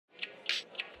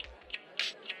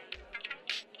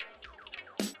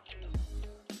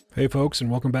Hey folks, and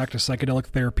welcome back to Psychedelic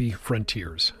Therapy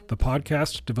Frontiers, the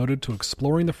podcast devoted to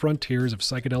exploring the frontiers of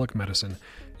psychedelic medicine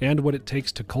and what it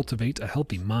takes to cultivate a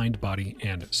healthy mind, body,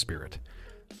 and spirit.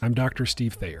 I'm Dr.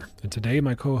 Steve Thayer, and today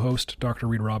my co-host Dr.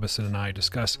 Reed Robison and I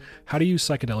discuss how to use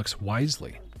psychedelics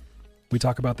wisely. We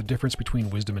talk about the difference between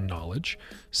wisdom and knowledge,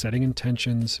 setting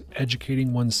intentions,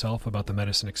 educating oneself about the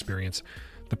medicine experience,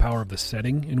 the power of the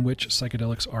setting in which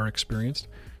psychedelics are experienced,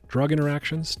 drug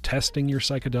interactions, testing your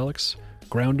psychedelics,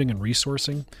 grounding and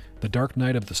resourcing, the dark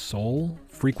night of the soul,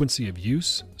 frequency of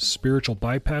use, spiritual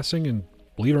bypassing, and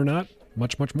believe it or not,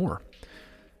 much, much more.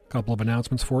 A couple of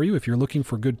announcements for you. If you're looking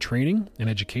for good training and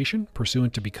education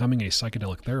pursuant to becoming a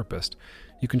psychedelic therapist,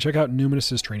 you can check out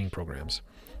Numinous' training programs.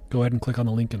 Go ahead and click on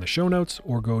the link in the show notes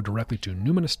or go directly to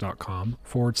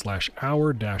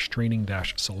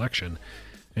numinous.com/hour-training-selection,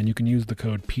 and you can use the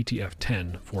code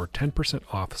PTF10 for 10%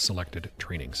 off selected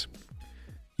trainings.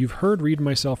 You've heard Reed and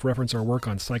myself reference our work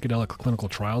on psychedelic clinical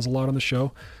trials a lot on the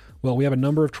show. Well, we have a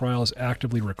number of trials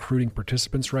actively recruiting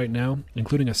participants right now,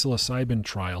 including a psilocybin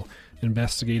trial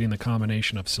investigating the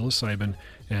combination of psilocybin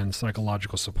and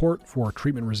psychological support for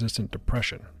treatment-resistant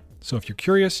depression. So if you're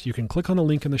curious, you can click on the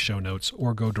link in the show notes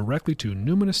or go directly to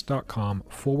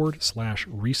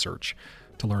numinous.com/research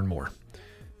to learn more.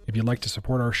 If you'd like to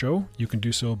support our show, you can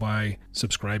do so by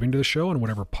subscribing to the show on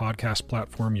whatever podcast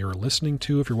platform you're listening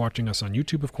to. If you're watching us on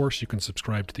YouTube, of course, you can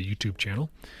subscribe to the YouTube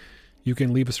channel. You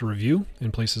can leave us a review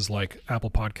in places like Apple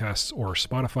Podcasts or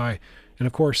Spotify. And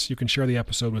of course, you can share the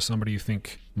episode with somebody you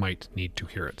think might need to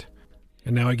hear it.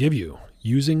 And now I give you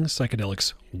Using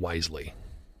Psychedelics Wisely.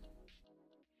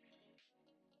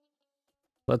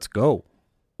 Let's go.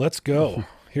 Let's go.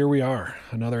 Here we are,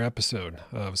 another episode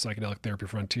of Psychedelic Therapy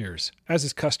Frontiers. As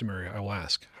is customary, I will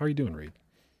ask, how are you doing, Reed?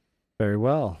 Very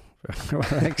well.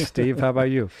 Thanks, Steve. How about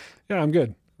you? Yeah, I'm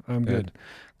good. I'm good.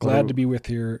 Glad to be with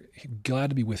you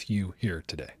here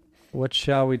today. What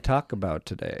shall we talk about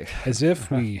today? As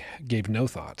if we gave no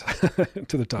thought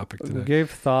to the topic today. We gave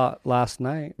thought last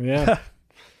night. Yeah.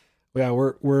 Yeah,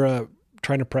 we're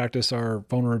trying to practice our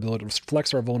vulnerability,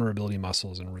 flex our vulnerability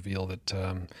muscles and reveal that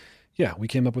we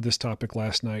came up with this topic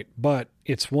last night, but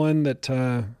it's one that,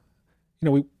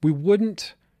 we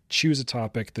wouldn't choose a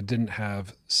topic that didn't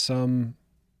have some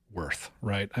worth,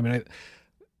 right? I mean,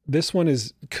 this one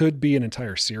could be an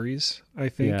entire series, I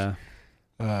think.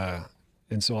 Yeah.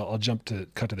 And so I'll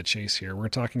cut to the chase here. We're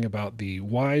talking about the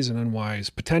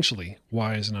potentially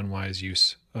wise and unwise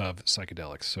use of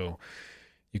psychedelics. So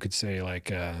you could say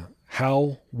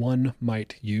how one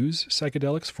might use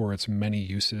psychedelics for its many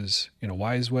uses in a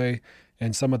wise way,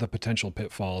 and some of the potential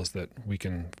pitfalls that we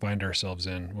can find ourselves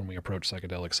in when we approach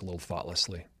psychedelics a little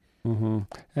thoughtlessly. Mm-hmm.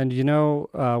 And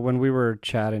when we were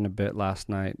chatting a bit last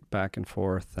night back and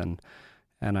forth, and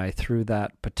I threw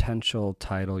that potential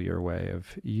title your way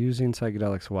of using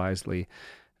psychedelics wisely,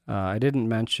 I didn't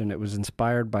mention it was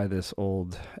inspired by this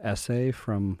old essay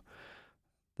from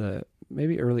the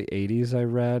maybe early 80s I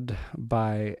read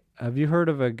have you heard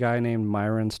of a guy named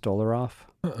Myron Stolaroff?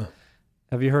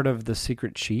 Have you heard of The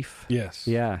Secret Chief? Yes.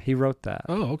 Yeah, he wrote that.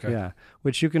 Oh, okay. Yeah,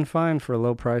 which you can find for a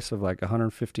low price of like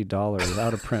 $150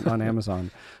 out of print on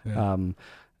Amazon. Yeah.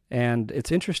 And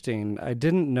it's interesting. I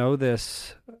didn't know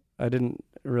this. I didn't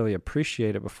really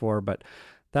appreciate it before, but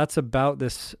that's about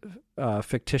this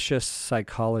fictitious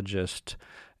psychologist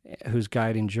who's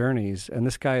guiding journeys, and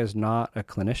this guy is not a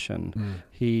clinician.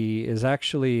 He is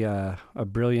actually a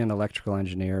brilliant electrical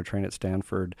engineer trained at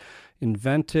Stanford,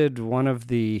 invented one of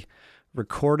the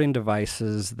recording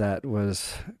devices that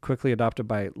was quickly adopted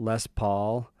by Les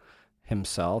Paul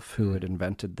himself, who had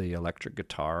invented the electric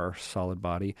guitar, solid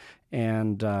body,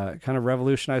 and kind of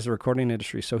revolutionized the recording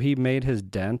industry. So he made his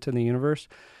dent in the universe,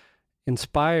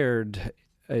 inspired,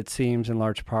 it seems, in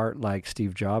large part, like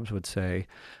Steve Jobs would say,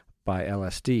 by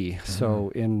LSD. Mm-hmm.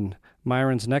 So in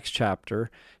Myron's next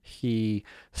chapter, he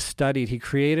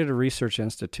created a research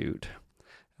institute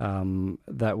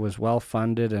that was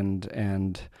well-funded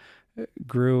and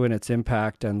grew in its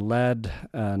impact and led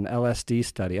an LSD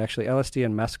study, actually LSD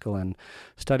and mescaline,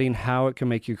 studying how it can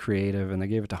make you creative. And they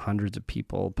gave it to hundreds of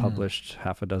people, published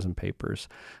half a dozen papers.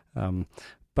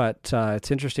 But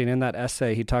it's interesting, in that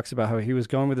essay, he talks about how he was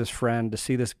going with his friend to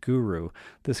see this guru,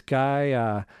 this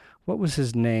guy, what was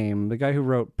his name? The guy who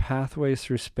wrote Pathways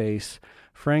Through Space,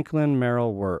 Franklin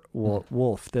Merrill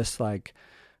Wolf, this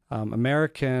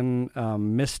American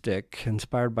mystic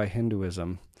inspired by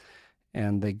Hinduism.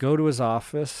 And they go to his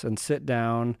office and sit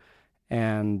down,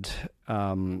 and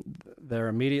they're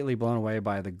immediately blown away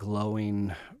by the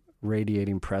glowing,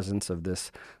 radiating presence of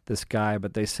this guy.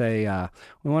 But they say,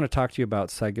 we want to talk to you about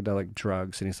psychedelic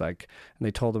drugs. And he's like, and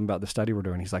they told him about the study we're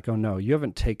doing. He's like, oh no, you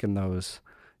haven't taken those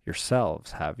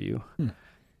yourselves, have you?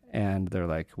 And they're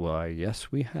like, well,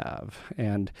 yes, we have.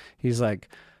 And he's like,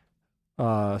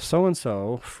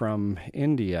 so-and-so from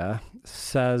India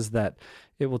says that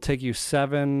it will take you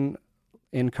 7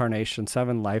 incarnations,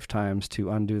 7 lifetimes to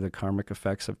undo the karmic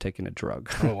effects of taking a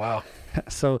drug. Oh, wow.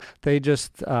 So they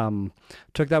just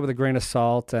took that with a grain of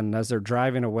salt, and as they're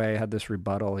driving away, had this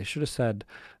rebuttal. He should have said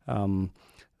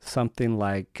something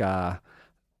like,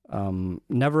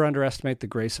 never underestimate the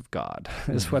grace of God,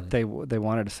 is what they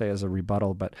wanted to say as a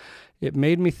rebuttal. But it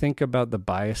made me think about the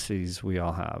biases we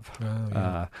all have,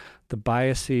 the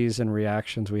biases and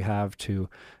reactions we have to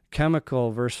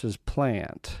chemical versus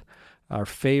plant, our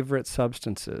favorite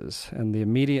substances, and the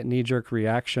immediate knee-jerk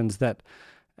reactions that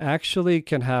actually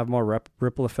can have more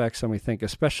ripple effects than we think,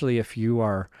 especially if you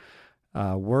are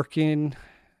working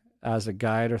as a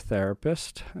guide or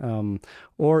therapist,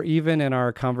 or even in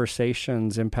our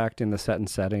conversations impacting the set and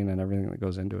setting and everything that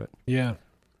goes into it. Yeah.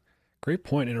 Great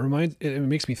point. And it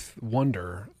makes me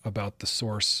wonder about the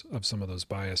source of some of those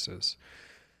biases.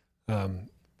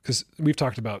 Because we've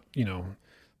talked about,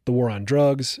 the war on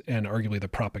drugs and arguably the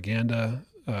propaganda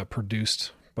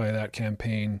produced by that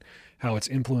campaign, how it's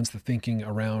influenced the thinking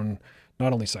around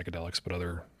not only psychedelics, but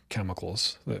other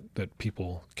chemicals that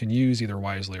people can use either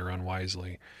wisely or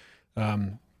unwisely.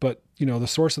 But, the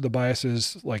source of the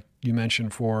biases, like you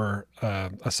mentioned for a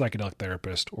psychedelic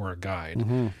therapist or a guide,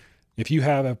 Mm-hmm. if you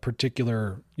have a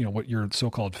particular, what your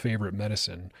so-called favorite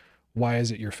medicine, why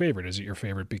is it your favorite? Is it your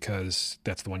favorite because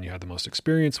that's the one you had the most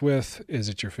experience with? Is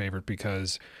it your favorite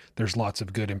because there's lots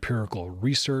of good empirical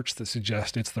research that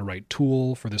suggests it's the right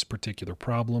tool for this particular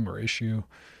problem or issue?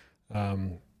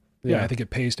 I think it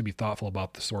pays to be thoughtful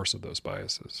about the source of those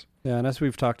biases. Yeah, and as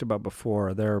we've talked about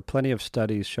before, there are plenty of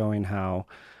studies showing how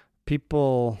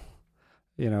people,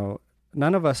 none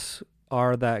of us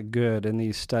are that good in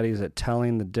these studies at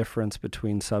telling the difference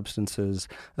between substances,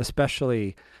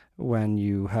 especially when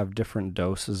you have different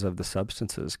doses of the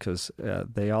substances, because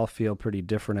they all feel pretty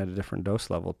different at a different dose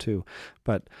level too.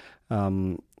 But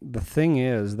the thing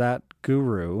is, that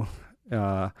guru,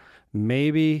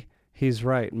 maybe he's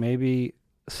right. Maybe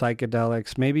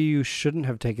psychedelics, maybe you shouldn't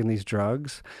have taken these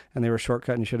drugs and they were a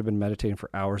shortcut and you should have been meditating for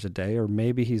hours a day, or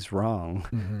maybe he's wrong.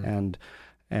 Mm-hmm.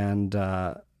 And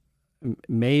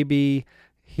maybe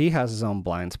he has his own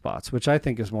blind spots, which I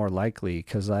think is more likely,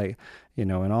 because in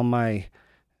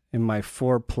my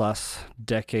 4+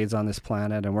 decades on this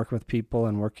planet and working with people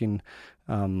and working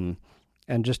and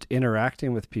just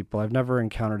interacting with people, I've never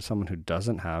encountered someone who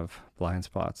doesn't have blind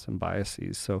spots and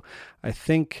biases. So I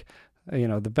think,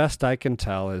 the best I can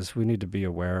tell is we need to be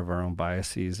aware of our own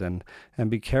biases and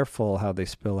be careful how they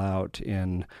spill out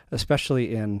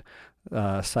especially in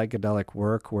psychedelic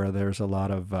work, where there's a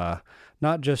lot of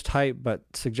not just hype, but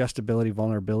suggestibility,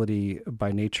 vulnerability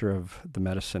by nature of the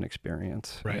medicine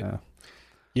experience. Right.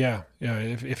 Yeah.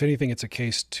 If anything, it's a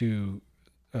case to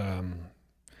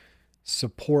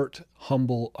support a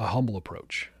humble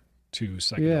approach to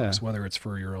psychedelics, whether it's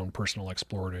for your own personal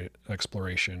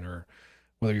exploration or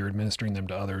whether you're administering them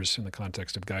to others in the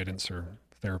context of guidance or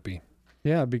therapy.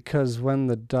 Yeah, because when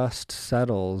the dust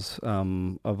settles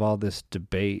of all this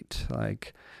debate,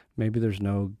 like maybe there's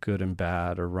no good and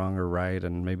bad or wrong or right,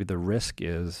 and maybe the risk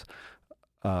is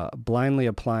blindly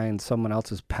applying someone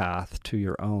else's path to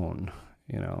your own,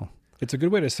 It's a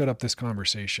good way to set up this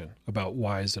conversation about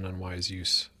wise and unwise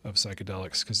use of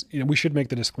psychedelics, because we should make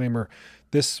the disclaimer,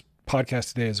 this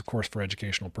podcast today is, of course, for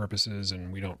educational purposes,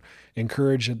 and we don't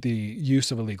encourage the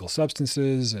use of illegal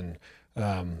substances. And,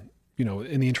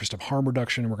 in the interest of harm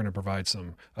reduction, we're going to provide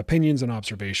some opinions and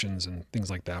observations and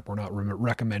things like that. We're not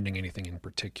recommending anything in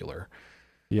particular.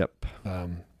 Yep.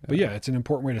 But it's an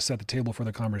important way to set the table for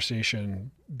the conversation.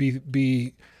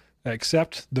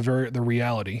 Accept the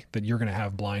reality that you're going to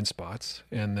have blind spots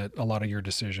and that a lot of your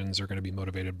decisions are going to be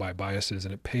motivated by biases,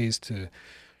 and it pays to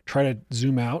try to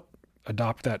zoom out,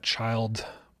 adopt that child's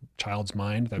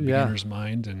mind, that beginner's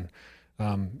mind, and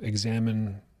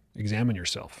examine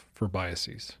yourself for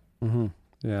biases. Mm-hmm.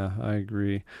 Yeah, I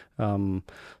agree. So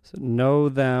know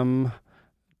them,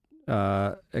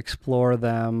 explore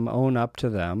them, own up to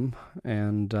them,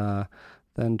 and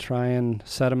then try and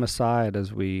set them aside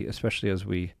especially as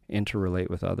we interrelate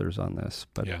with others on this.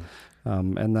 But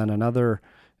and then another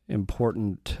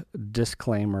important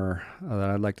disclaimer that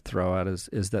I'd like to throw out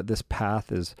is that this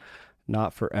path is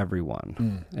not for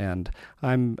everyone. And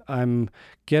I'm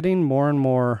getting more and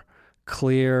more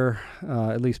clear,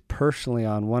 at least personally,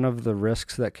 on one of the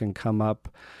risks that can come up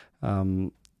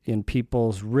in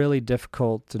people's really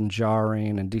difficult and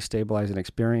jarring and destabilizing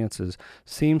experiences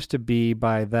seems to be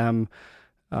by them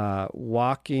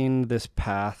walking this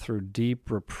path through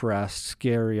deep, repressed,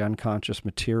 scary, unconscious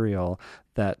material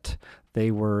that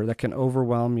can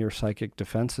overwhelm your psychic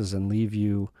defenses and leave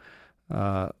you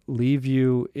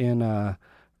in a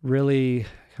really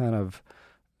kind of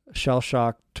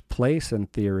shell-shocked place in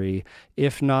theory,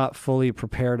 if not fully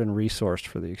prepared and resourced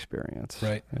for the experience.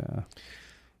 Right.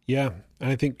 Yeah.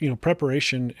 And I think,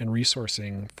 preparation and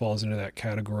resourcing falls into that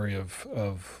category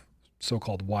of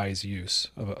so-called wise use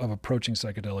of approaching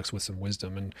psychedelics with some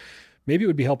wisdom. And maybe it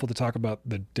would be helpful to talk about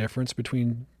the difference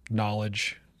between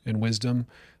knowledge and wisdom.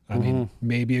 I mean,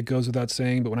 maybe it goes without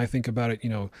saying, but when I think about it,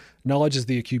 knowledge is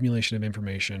the accumulation of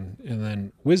information, and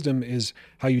then wisdom is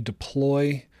how you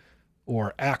deploy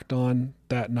or act on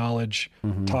that knowledge,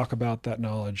 talk about that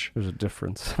knowledge. There's a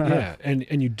difference. Yeah.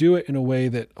 And you do it in a way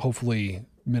that hopefully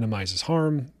minimizes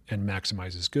harm and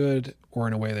maximizes good, or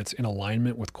in a way that's in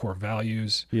alignment with core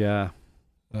values. Yeah.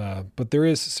 But there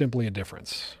is simply a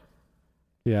difference.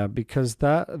 Yeah, because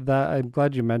that I'm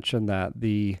glad you mentioned that.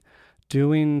 The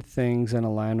doing things in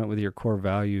alignment with your core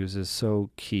values is so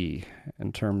key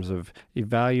in terms of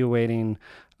evaluating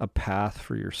a path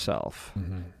for yourself.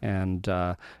 And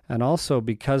also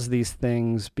because these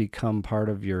things become part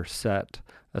of your set,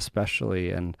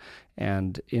 especially,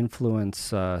 and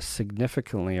influence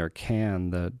significantly, or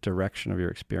can, the direction of your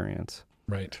experience.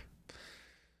 Right.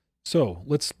 So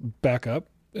let's back up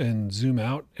and zoom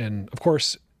out. And of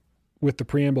course, with the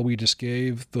preamble we just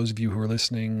gave, those of you who are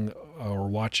listening or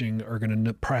watching are going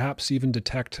to perhaps even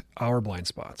detect our blind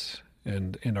spots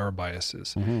and our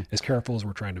biases, as careful as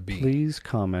we're trying to be. Please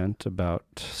comment about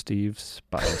Steve's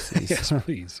biases. Yes,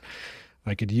 please.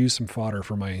 I could use some fodder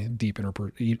for my deep inner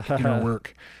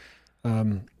work.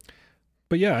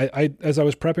 But yeah, I as I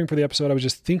was prepping for the episode, I was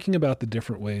just thinking about the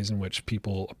different ways in which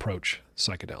people approach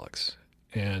psychedelics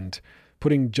and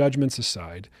putting judgments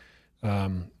aside.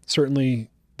 Certainly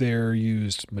they're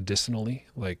used medicinally,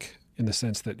 like in the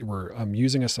sense that we're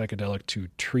using a psychedelic to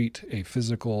treat a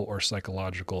physical or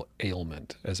psychological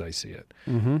ailment, as I see it.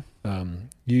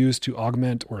 Used to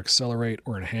augment or accelerate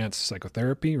or enhance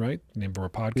psychotherapy, right? The name of our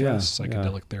podcast,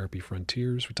 Psychedelic Therapy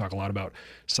Frontiers. We talk a lot about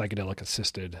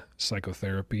psychedelic-assisted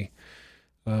psychotherapy.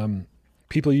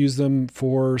 People use them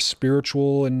for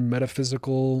spiritual and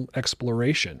metaphysical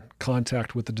exploration,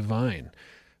 contact with the divine,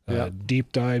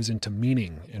 deep dives into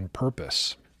meaning and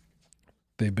purpose.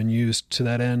 They've been used to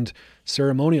that end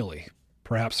ceremonially,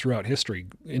 perhaps throughout history.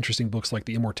 Interesting books like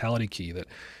The Immortality Key that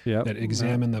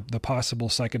examine the possible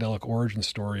psychedelic origin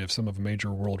story of some of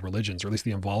major world religions, or at least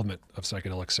the involvement of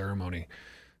psychedelic ceremony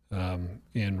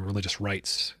in religious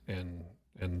rites and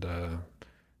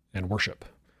worship.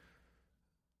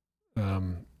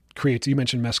 You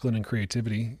mentioned mescaline and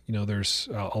creativity. There's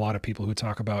a lot of people who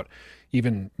talk about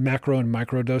even macro and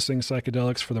micro dosing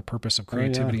psychedelics for the purpose of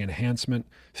creativity enhancement,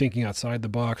 thinking outside the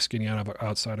box, getting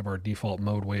outside of our default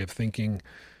mode way of thinking.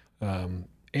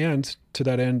 And to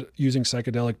that end, using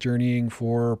psychedelic journeying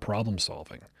for problem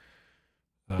solving.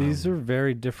 These are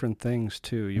very different things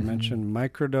too. You mentioned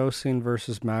microdosing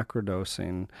versus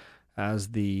macrodosing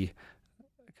as the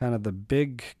kind of the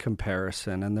big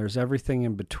comparison, and there's everything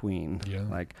in between,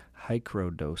 like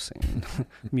hycrodosing,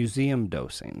 museum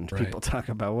dosing. Right. People talk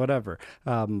about whatever,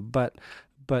 but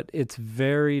it's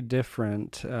very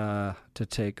different to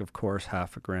take, of course,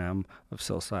 0.5 gram of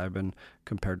psilocybin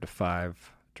compared to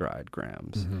 5 dried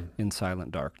grams in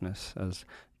silent darkness, as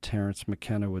Terence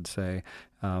McKenna would say.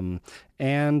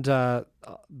 And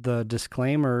the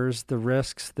disclaimers, the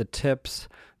risks, the tips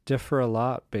differ a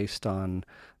lot based on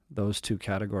those two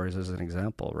categories as an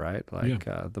example, right? Like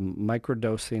the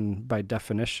microdosing, by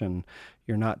definition,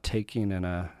 you're not taking in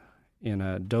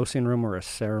a dosing room or a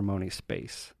ceremony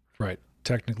space. Right.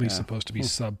 Technically supposed to be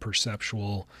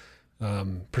sub-perceptual.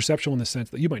 Perceptual in the sense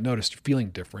that you might notice feeling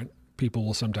different. People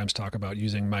will sometimes talk about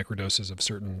using microdoses of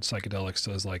certain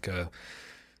psychedelics as to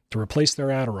replace their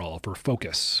Adderall for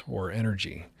focus or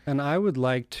energy. And I would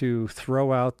like to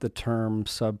throw out the term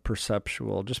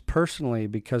sub-perceptual, just personally,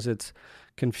 because it's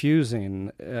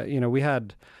confusing. We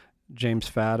had James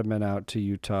Fadiman out to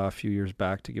Utah a few years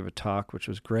back to give a talk, which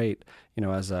was great,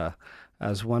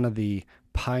 as one of the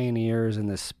pioneers in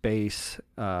this space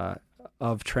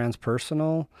of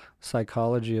transpersonal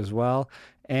psychology as well,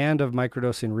 and of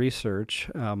microdosing research.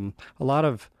 A lot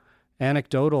of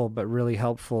anecdotal but really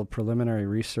helpful preliminary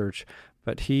research,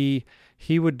 but he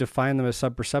would define them as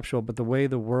subperceptual, but the way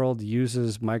the world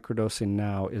uses microdosing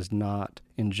now is not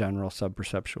in general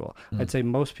subperceptual. I'd say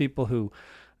most people who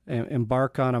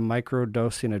embark on a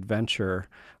microdosing adventure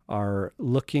are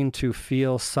looking to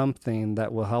feel something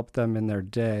that will help them in their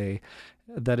day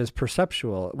that is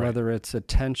perceptual, whether it's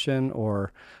attention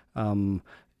or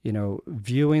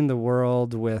viewing the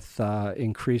world with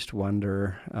increased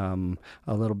wonder,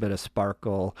 a little bit of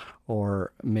sparkle,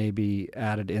 or maybe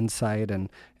added insight. And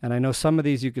I know some of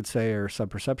these you could say are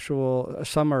subperceptual.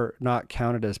 Some are not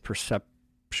counted as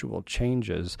perceptual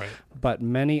changes, right, but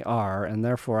many are. And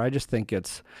therefore, I just think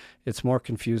it's more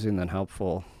confusing than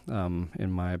helpful,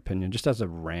 in my opinion, just as a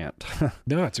rant.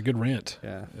 No, it's a good rant.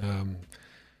 Yeah.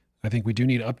 I think we do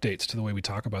need updates to the way we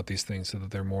talk about these things so that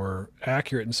they're more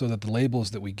accurate and so that the labels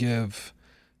that we give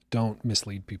don't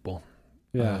mislead people.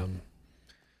 Yeah.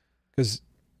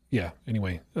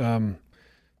 Anyway.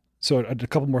 So a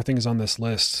couple more things on this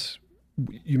list. I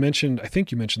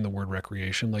think you mentioned the word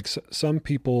recreation. Like some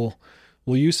people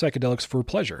will use psychedelics for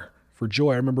pleasure, for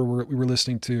joy. I remember we were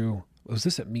listening to, was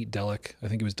this at Meet Delic? I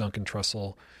think it was Duncan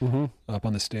Trussell up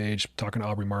on the stage talking to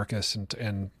Aubrey Marcus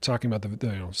and talking about the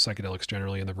psychedelics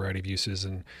generally and the variety of uses.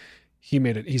 And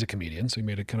he's a comedian, so he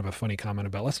made a kind of a funny comment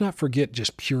about, let's not forget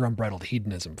just pure unbridled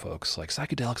hedonism, folks. Like,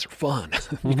 psychedelics are fun.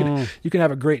 You can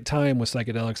have a great time with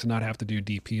psychedelics and not have to do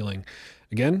deep healing.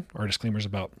 Again, our disclaimers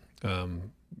about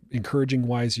encouraging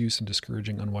wise use and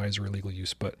discouraging unwise or illegal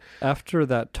use. But after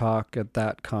that talk at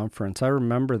that conference, I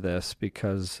remember this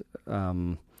because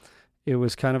it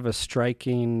was kind of a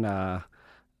striking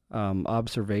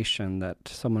observation that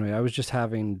I was just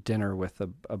having dinner with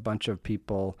a bunch of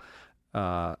people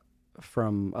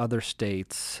from other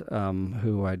states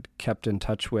who I'd kept in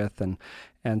touch with,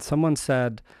 and someone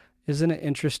said, isn't it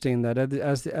interesting that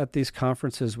at these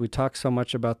conferences we talk so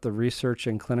much about the research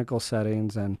in clinical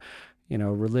settings and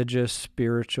religious,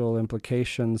 spiritual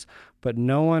implications, but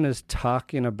no one is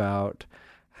talking about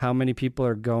how many people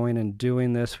are going and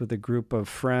doing this with a group of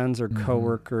friends or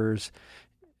coworkers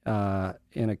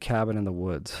in a cabin in the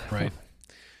woods. Right.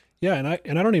 Yeah, and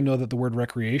I don't even know that the word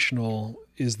recreational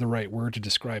is the right word to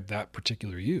describe that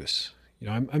particular use.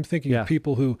 I'm thinking of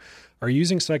people who are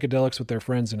using psychedelics with their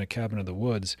friends in a cabin in the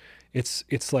woods.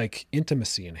 It's like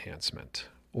intimacy enhancement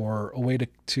or a way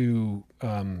to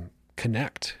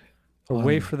connect. A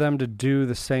way for them to do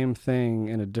the same thing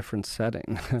in a different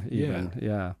setting. Even.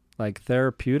 Yeah. Like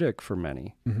therapeutic for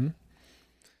many. Mm-hmm.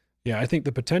 Yeah, I think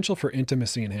the potential for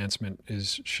intimacy enhancement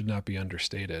should not be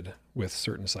understated with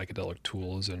certain psychedelic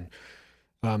tools, and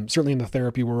certainly in the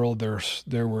therapy world,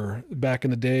 there were back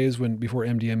in the days before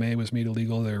MDMA was made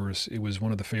illegal, it was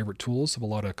one of the favorite tools of a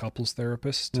lot of couples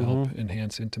therapists to help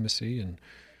enhance intimacy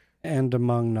and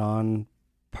among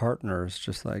non-partners,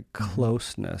 just like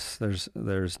closeness.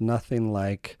 There's nothing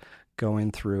like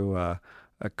going through a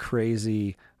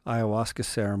crazy ayahuasca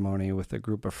ceremony with a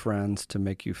group of friends to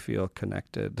make you feel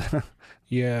connected.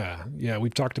 Yeah.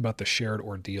 We've talked about the shared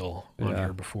ordeal on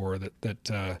here before.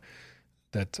 That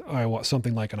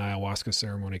something like an ayahuasca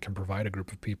ceremony can provide a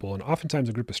group of people, and oftentimes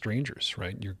a group of strangers.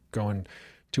 Right? You're going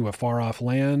to a far off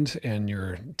land, and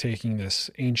you're taking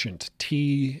this ancient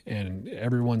tea, and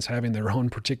everyone's having their own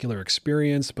particular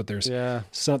experience. But there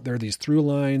are these through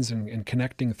lines and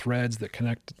connecting threads that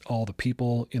connect all the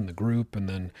people in the group, and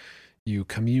then you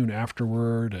commune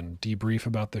afterward and debrief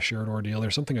about the shared ordeal.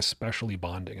 There's something especially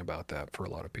bonding about that for a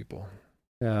lot of people.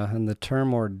 Yeah, and the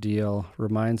term ordeal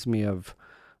reminds me of,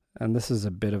 and this is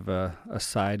a bit of a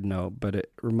side note, but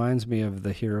it reminds me of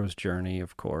the hero's journey,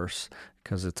 of course,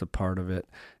 because it's a part of it,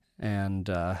 and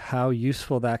how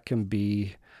useful that can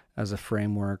be as a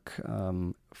framework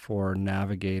for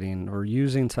navigating or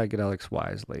using psychedelics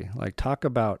wisely. Like, talk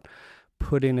about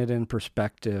putting it in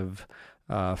perspective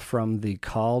from the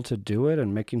call to do it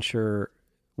and making sure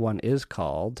one is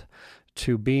called,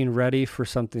 to being ready for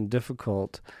something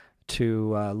difficult,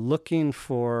 to looking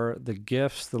for the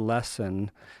gifts, the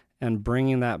lesson, and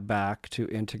bringing that back to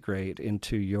integrate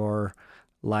into your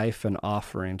life and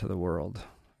offering to the world.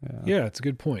 Yeah, it's a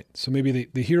good point. So maybe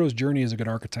the hero's journey is a good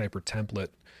archetype or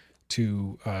template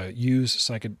to use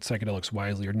psychedelics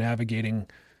wisely, or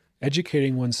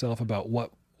educating oneself about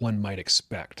what one might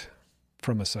expect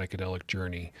from a psychedelic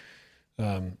journey,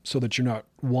 so that you're not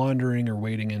wandering or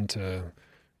wading into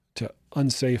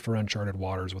unsafe or uncharted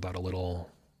waters without a little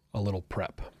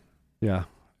prep. Yeah.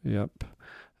 Yep.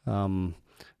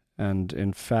 And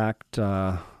in fact,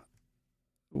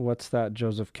 what's that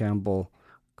Joseph Campbell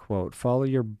quote? Follow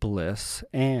your bliss,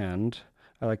 and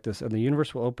I like this, and the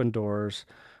universe will open doors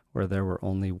where there were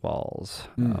only walls.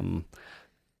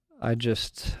 I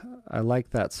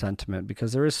like that sentiment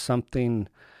because there is something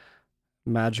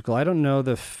magical. I don't know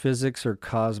the physics or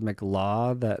cosmic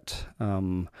law that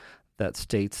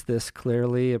states this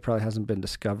clearly. It probably hasn't been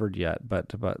discovered yet,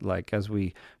 but like, as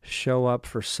we show up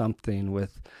for something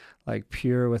with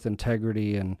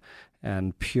integrity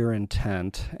and pure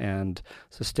intent and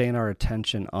sustain our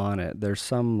attention on it, there's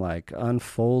some like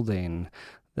unfolding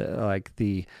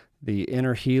the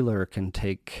inner healer can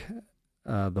take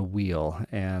the wheel,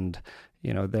 and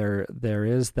there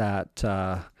is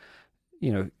that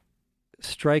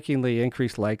strikingly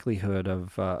increased likelihood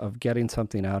of getting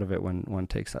something out of it when one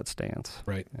takes that stance.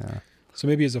 Right. Yeah. So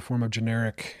maybe as a form of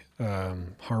generic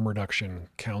harm reduction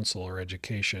counsel or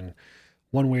education,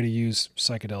 one way to use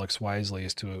psychedelics wisely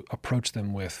is to approach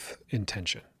them with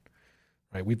intention.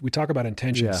 Right. We talk about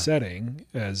intention setting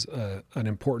as an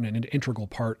important and integral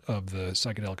part of the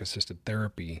psychedelic assisted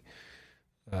therapy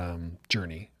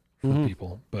journey for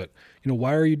people. But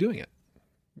why are you doing it?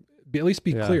 At least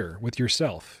be clear with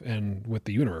yourself and with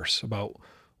the universe about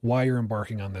why you're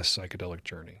embarking on this psychedelic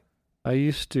journey. I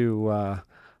used to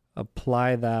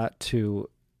apply that to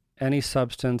any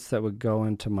substance that would go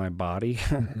into my body,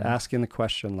 asking the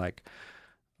question like,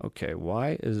 okay,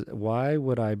 why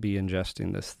would I be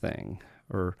ingesting this thing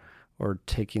or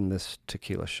taking this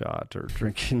tequila shot or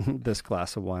drinking this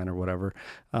glass of wine or whatever?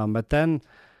 But then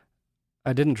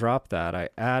I didn't drop that. I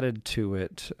added to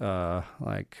it of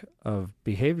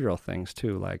behavioral things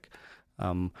too. Like,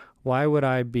 why would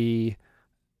I be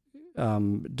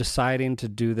deciding to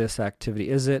do this activity?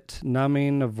 Is it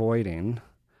numbing, avoiding?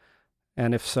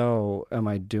 And if so, am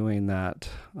I doing that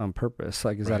on purpose?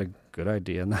 Like, is that a good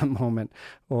idea in that moment?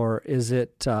 Or is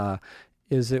it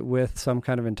with some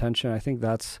kind of intention? I think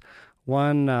that's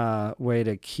one way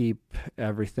to keep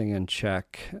everything in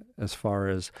check as far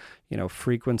as,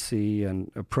 frequency and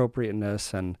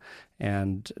appropriateness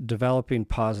and developing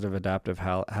positive adaptive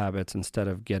habits instead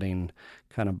of getting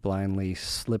kind of blindly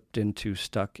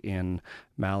stuck in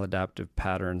maladaptive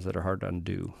patterns that are hard to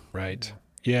undo. Right.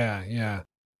 Yeah.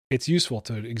 It's useful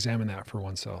to examine that for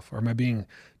oneself. Or am I being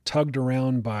tugged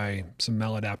around by some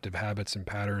maladaptive habits and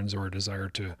patterns or a desire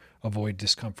to avoid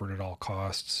discomfort at all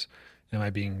costs? Am I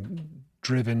being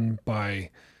driven by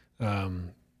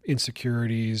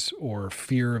insecurities or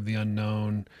fear of the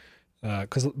unknown?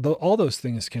 Because all those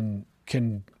things can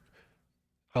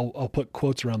I'll put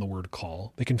quotes around the word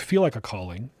call. They can feel like a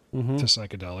calling to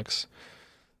psychedelics.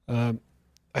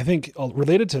 I think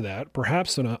related to that,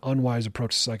 perhaps an unwise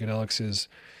approach to psychedelics is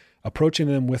approaching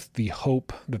them with the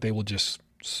hope that they will just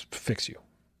fix you,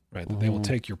 right? That they will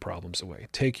take your problems away,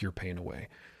 take your pain away.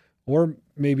 Or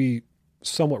maybe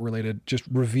somewhat related, just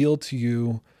reveal to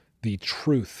you the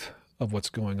truth of what's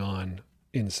going on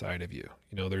inside of you.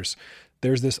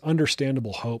 There's this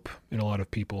understandable hope in a lot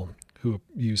of people who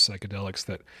use psychedelics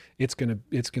that it's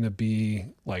gonna be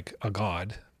like a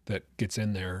God that gets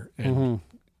in there and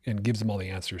gives them all the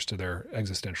answers to their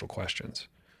existential questions.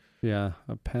 Yeah,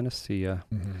 a panacea.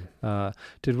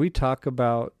 Did we talk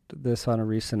about this on a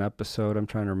recent episode? I'm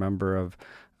trying to remember of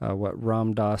what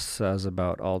Ram Dass says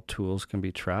about all tools can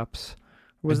be traps.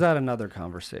 Was that another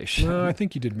conversation? No, I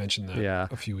think you did mention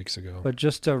that a few weeks ago. But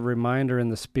just a reminder in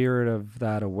the spirit of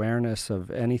that awareness of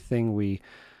anything we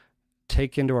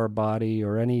take into our body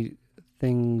or any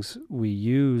things we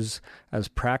use as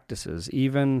practices,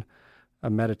 even a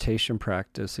meditation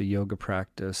practice, a yoga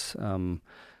practice,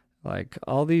 like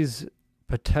all these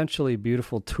potentially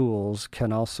beautiful tools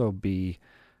can also be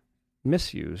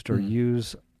misused or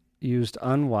used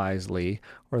unwisely,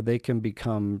 or they can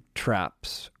become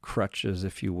traps, crutches,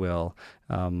 if you will.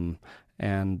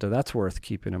 And that's worth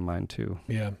keeping in mind too.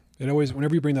 Yeah. It always,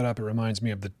 whenever you bring that up, it reminds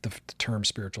me of the term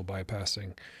spiritual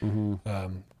bypassing,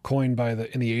 coined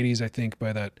in the 80s, I think,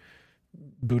 by that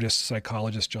Buddhist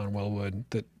psychologist, John Welwood,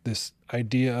 that this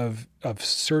idea of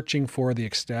searching for the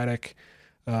ecstatic,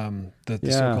 the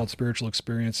so-called spiritual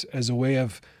experience as a way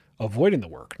of avoiding the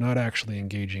work, not actually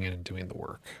engaging in and doing the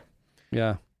work.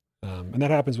 Yeah. And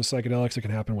that happens with psychedelics. It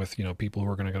can happen with, people who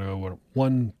are going to go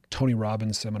one Tony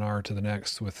Robbins seminar to the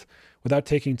next without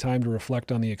taking time to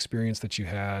reflect on the experience that you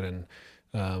had and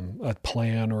a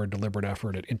plan or a deliberate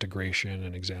effort at integration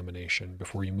and examination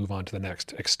before you move on to the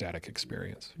next ecstatic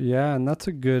experience. Yeah, and that's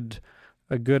a good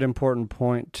important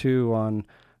point too on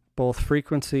both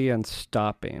frequency and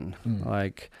stopping.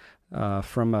 Like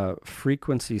from a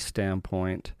frequency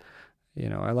standpoint,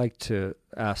 I like to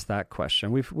ask that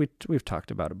question. We've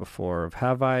talked about it before of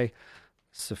have I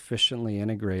sufficiently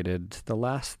integrated the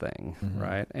last thing,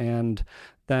 right? And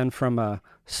then from a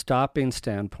stopping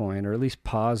standpoint, or at least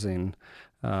pausing,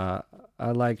 I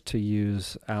like to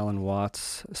use Alan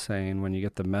Watts saying, when you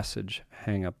get the message,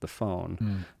 hang up the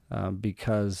phone,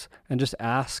 because just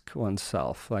ask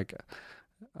oneself, like,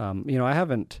 I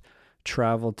haven't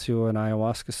traveled to an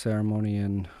ayahuasca ceremony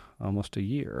in almost a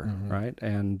year, right?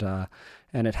 And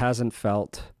it hasn't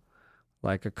felt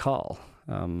like a call.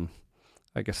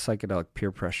 I guess psychedelic peer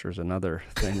pressure is another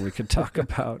thing we could talk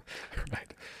about.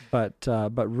 Right.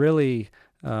 But really,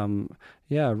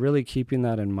 really keeping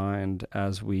that in mind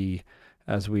as we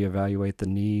evaluate the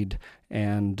need,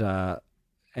 and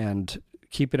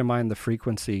keep in mind the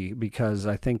frequency, because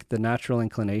I think the natural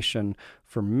inclination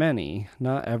for many,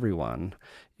 not everyone,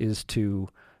 is to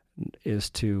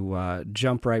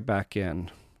jump right back in,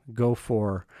 go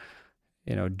for,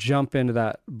 jump into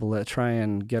that bliss, try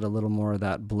and get a little more of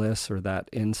that bliss or that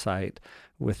insight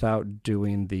without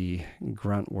doing the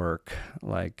grunt work,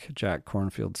 like Jack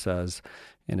Kornfield says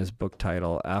in his book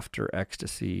title, After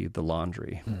Ecstasy, the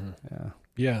Laundry. Mm-hmm.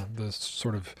 Yeah, the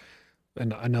sort of,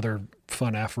 and another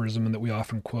fun aphorism that we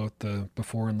often quote, the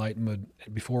before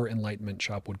enlightenment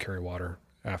chop wood, carry water.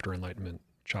 After enlightenment,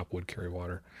 chop wood, carry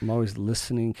water. I'm always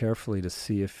listening carefully to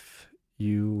see if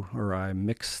you or I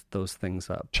mix those things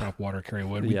up. Chop water, carry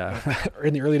wood. Yeah.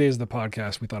 In the early days of the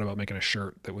podcast, we thought about making a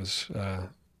shirt that was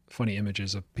funny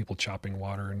images of people chopping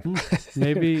water and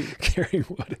maybe carrying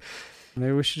wood.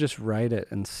 Maybe we should just write it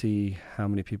and see how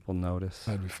many people notice.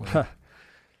 That'd be fun.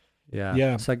 Yeah.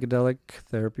 Psychedelic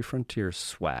Therapy Frontiers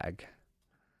swag.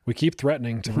 We keep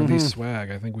threatening to release swag.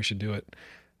 I think we should do it.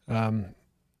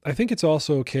 I think it's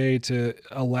also okay to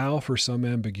allow for some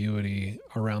ambiguity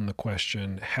around the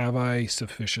question, have I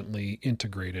sufficiently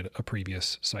integrated a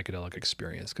previous psychedelic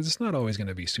experience? Because it's not always going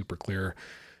to be super clear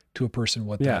to a person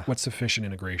what sufficient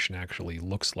integration actually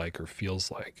looks like or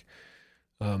feels like.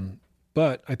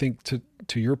 But I think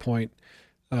to your point,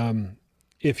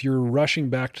 if you're rushing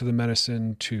back to the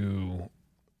medicine to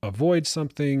avoid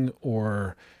something,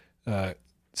 or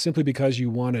simply because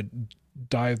you want to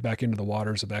dive back into the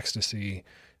waters of ecstasy,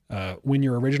 when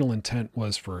your original intent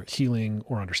was for healing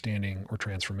or understanding or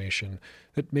transformation,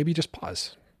 that maybe just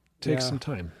pause, take some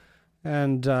time.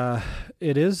 And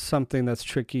it is something that's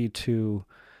tricky to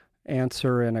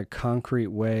answer in a concrete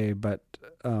way, but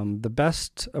the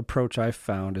best approach I've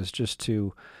found is just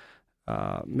to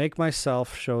make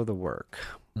myself show the work,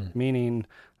 meaning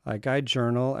like I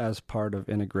journal as part of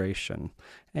integration,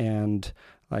 and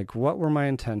like, what were my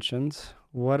intentions?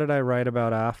 What did I write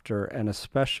about after? And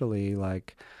especially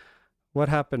like, what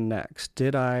happened next?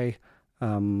 Did I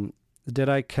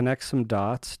connect some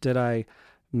dots? Did I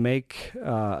make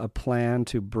a plan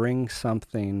to bring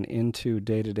something into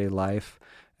day-to-day life?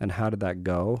 And how did that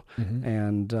go? Mm-hmm.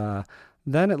 And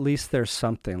then at least there's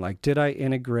something. Like, did I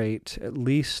integrate at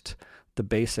least the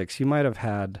basics? You might have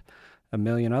had a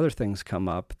million other things come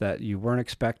up that you weren't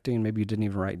expecting. Maybe you didn't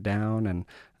even write down. And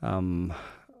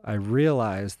I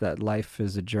realize that life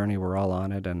is a journey. We're all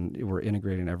on it, and we're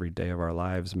integrating every day of our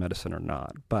lives, medicine or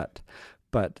not. But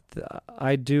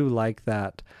I do like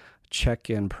that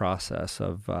check-in process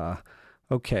of,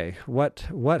 okay, what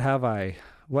have I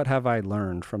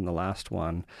learned from the last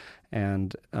one,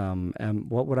 and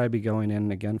what would I be going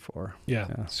in again for?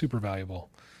 Yeah, super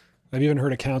valuable. I've even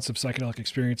heard accounts of psychedelic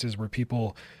experiences where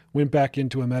people went back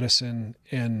into a medicine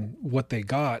and what they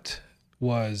got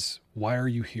was, why are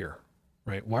you here?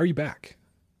 Right? Why are you back?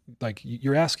 Like,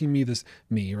 you're asking me this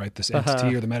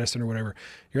entity or the medicine or whatever.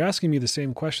 You're asking me the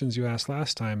same questions you asked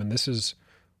last time, and this is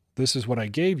what I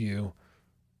gave you.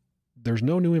 There's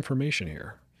no new information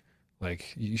here.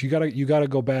 Like, you gotta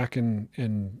go back and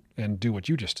do what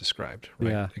you just described,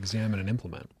 right? Yeah. Examine and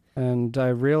implement. And I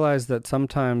realize that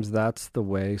sometimes that's the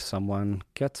way someone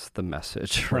gets the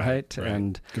message, right?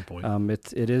 And good point.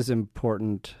 It is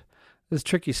important. It's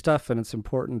tricky stuff, and it's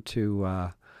important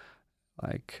to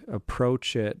like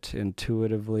approach it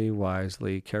intuitively,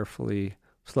 wisely, carefully,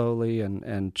 slowly,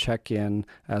 and check in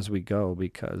as we go,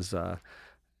 because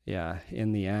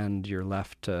in the end you're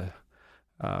left to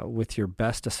with your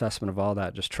best assessment of all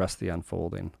that, just trust the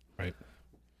unfolding. Right.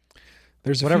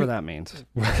 There's whatever that means.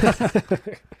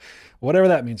 Whatever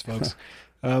that means, folks.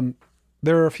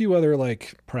 There are a few other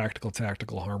like practical,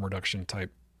 tactical harm reduction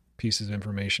type pieces of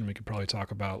information we could probably talk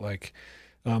about. Like,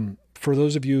 for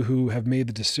those of you who have made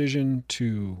the decision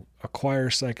to acquire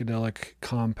psychedelic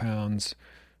compounds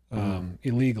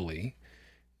illegally,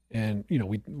 and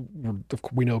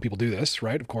we know people do this,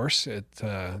 right? Of course, it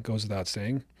goes without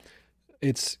saying.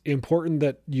 It's important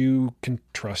that you can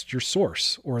trust your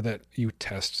source, or that you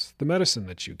test the medicine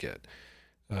that you get.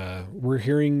 We're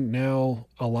hearing now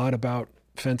a lot about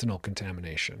fentanyl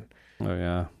contamination. Oh,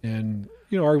 yeah. And,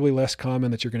 arguably less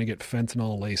common that you're going to get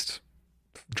fentanyl-laced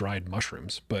dried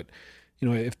mushrooms. But,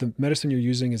 if the medicine you're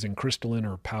using is in crystalline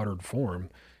or powdered form,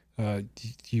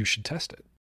 you should test it.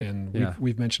 And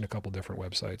we've mentioned a couple different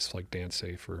websites like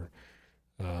DanceSafe or...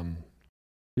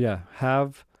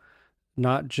 have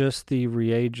not just the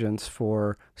reagents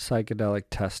for psychedelic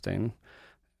testing,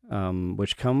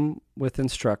 which come with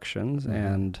instructions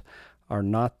and are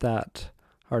not that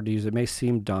hard to use. It may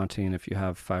seem daunting if you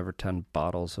have 5 or 10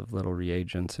 bottles of little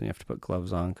reagents and you have to put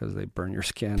gloves on because they burn your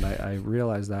skin. I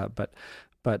realize that,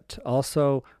 but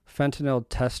also fentanyl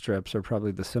test strips are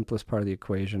probably the simplest part of the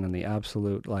equation and the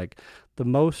absolute, like, the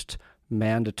most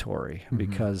mandatory,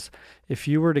 because if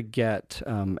you were to get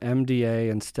MDA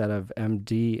instead of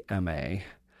MDMA,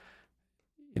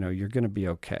 you're going to be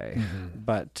okay.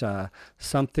 But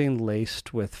something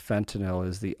laced with fentanyl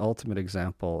is the ultimate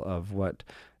example of what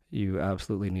you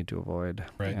absolutely need to avoid.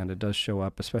 Right. And it does show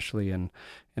up, especially in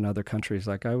other countries.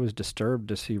 Like, I was disturbed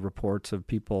to see reports of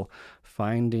people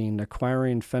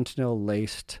acquiring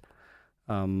fentanyl-laced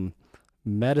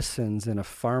medicines in a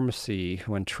pharmacy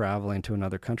when traveling to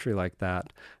another country like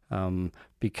that,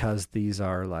 because these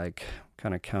are like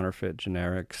kind of counterfeit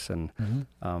generics and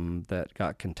that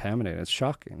got contaminated. It's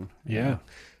shocking. Yeah.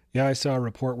 I saw a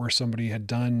report where somebody had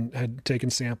taken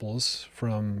samples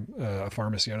from a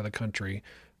pharmacy out of the country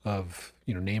of,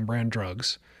 name brand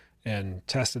drugs and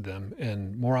tested them.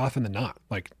 And more often than not,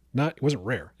 it wasn't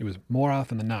rare. It was more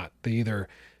often than not, they either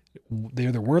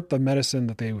weren't the medicine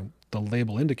that the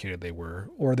label indicated they were,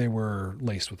 or they were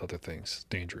laced with other things,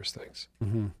 dangerous things.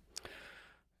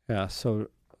 Yeah. So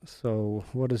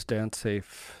what does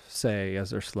DanceSafe say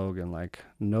as their slogan? Like,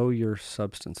 know your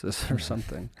substances or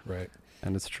something. Right.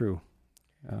 And it's true.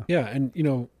 Yeah. And,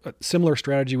 a similar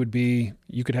strategy would be,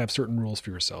 you could have certain rules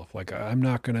for yourself. Like, I'm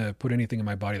not going to put anything in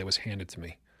my body that was handed to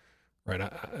me. Right.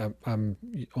 I'm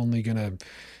only going to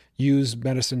use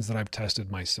medicines that I've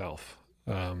tested myself.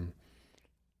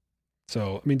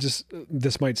 So,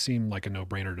 this might seem like a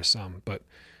no-brainer to some, but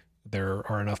there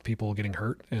are enough people getting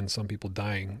hurt and some people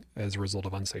dying as a result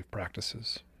of unsafe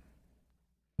practices.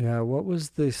 Yeah, what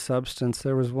was the substance?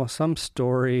 There was some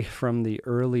story from the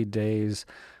early days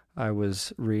I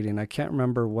was reading. I can't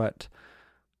remember what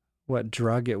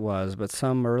drug it was, but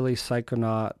some early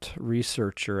psychonaut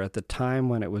researcher at the time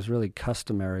when it was really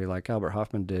customary, like Albert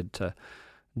Hoffman did, to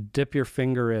dip your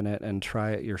finger in it and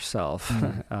try it yourself.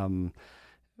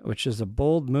 Which is a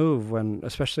bold move,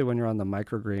 especially when you're on the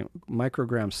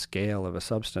microgram scale of a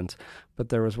substance. But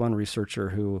there was one researcher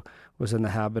who was in the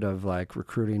habit of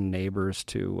recruiting neighbors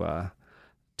to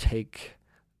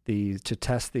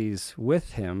test these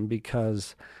with him,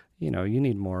 because you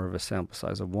need more of a sample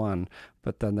size of one.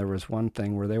 But then there was one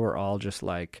thing where they were all just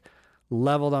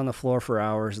leveled on the floor for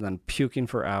hours and then puking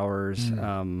for hours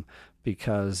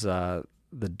because the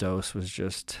dose was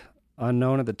just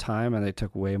unknown at the time, and they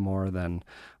took way more than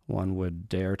one would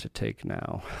dare to take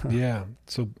now. Yeah.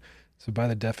 So by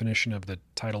the definition of the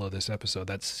title of this episode,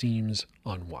 that seems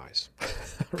unwise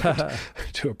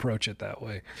to approach it that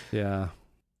way. Yeah.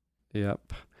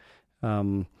 Yep.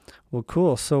 Well,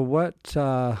 cool. So what,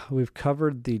 we've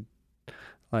covered the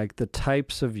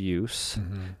types of use,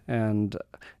 and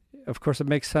of course it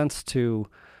makes sense to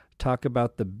talk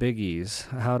about the biggies,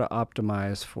 how to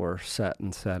optimize for set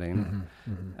and setting,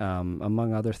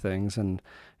 among other things. And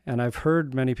I've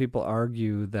heard many people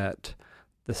argue that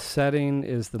the setting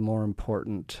is the more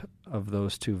important of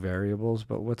those two variables,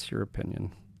 but what's your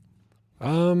opinion?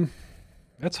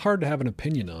 That's hard to have an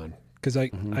opinion on, because I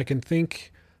can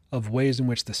think of ways in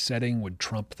which the setting would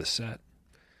trump the set.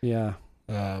 Yeah.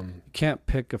 You can't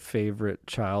pick a favorite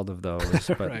child of those,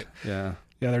 but right. Yeah,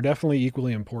 they're definitely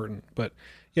equally important. But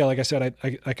yeah, like I said,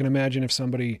 I can imagine if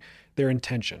somebody, their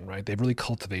intention, right? They've really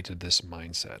cultivated this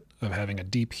mindset of having a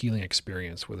deep healing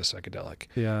experience with a psychedelic.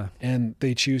 Yeah. And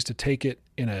they choose to take it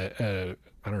in a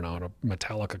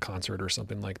Metallica concert or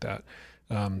something like that.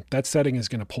 That setting is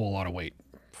going to pull a lot of weight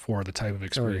for the type of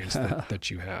experience that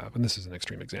you have. And this is an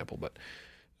extreme example, but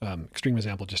extreme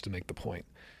example just to make the point.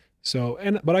 So,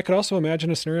 but I could also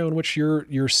imagine a scenario in which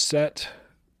your set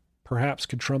perhaps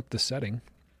could trump the setting.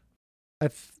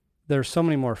 There's so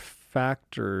many more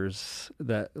factors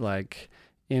that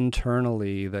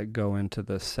internally that go into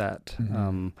the set.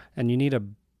 And you need a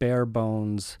bare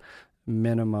bones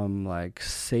minimum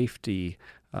safety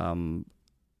kind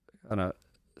of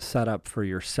setup for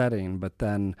your setting. But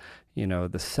then,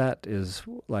 the set is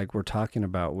we're talking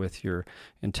about with your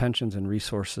intentions and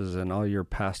resources and all your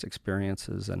past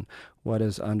experiences and what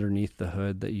is underneath the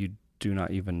hood that you do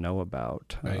not even know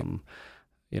about. Right.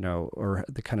 Or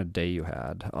the kind of day you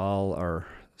had, all are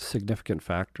significant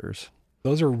factors.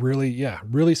 Those are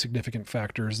really significant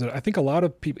factors that I think a lot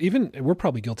of people, even we're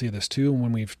probably guilty of this too,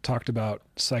 when we've talked about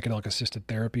psychedelic assisted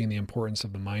therapy and the importance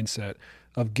of the mindset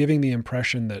of giving the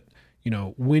impression that,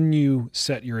 when you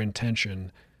set your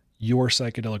intention, your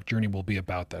psychedelic journey will be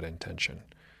about that intention.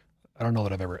 I don't know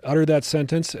that I've ever uttered that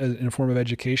sentence in a form of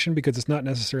education, because it's not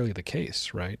necessarily the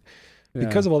case, right? Yeah.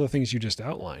 Because of all the things you just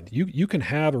outlined, you can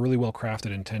have a really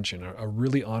well-crafted intention, a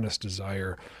really honest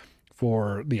desire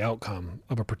for the outcome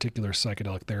of a particular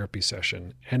psychedelic therapy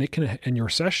session. And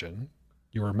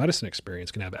your medicine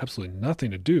experience can have absolutely nothing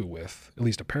to do with, at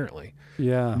least apparently,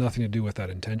 nothing to do with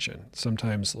that intention.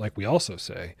 Sometimes, like we also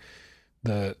say,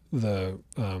 the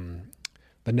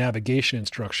navigation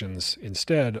instructions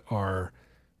instead are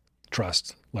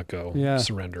trust, let go,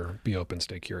 surrender, be open,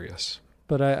 stay curious.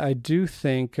 But I do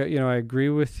think, I agree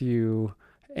with you,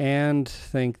 and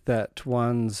think that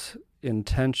one's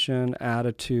intention,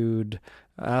 attitude,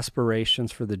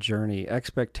 aspirations for the journey,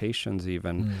 expectations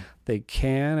even, they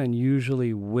can and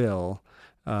usually will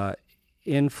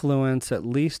influence at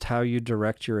least how you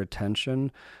direct your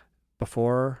attention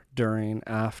before, during,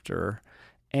 after,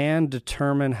 and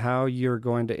determine how you're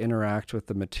going to interact with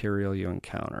the material you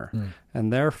encounter.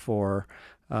 And therefore,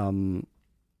 that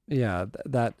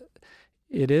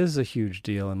it is a huge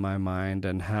deal in my mind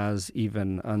and has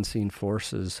even unseen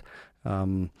forces.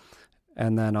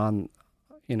 And then on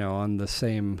the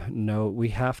same note, we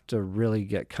have to really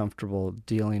get comfortable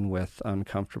dealing with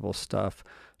uncomfortable stuff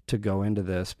to go into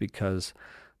this, because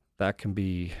that can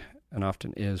be, and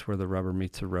often is, where the rubber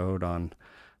meets the road on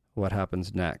what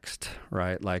happens next,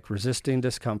 right? Like resisting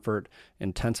discomfort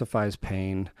intensifies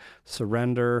pain.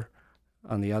 Surrender,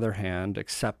 on the other hand,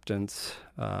 acceptance,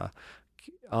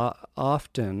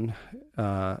 often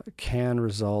can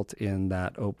result in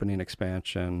that opening,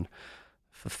 expansion,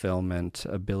 fulfillment,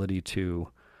 ability to,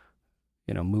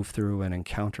 move through and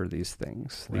encounter these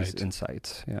things, these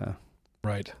insights. Yeah.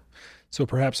 Right. So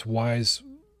perhaps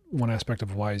one aspect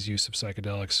of wise use of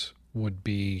psychedelics would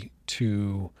be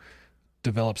to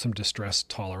develop some distress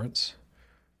tolerance,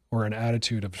 or an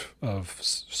attitude of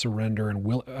surrender and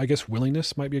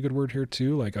willingness might be a good word here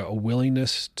too, like a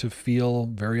willingness to feel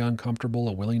very uncomfortable,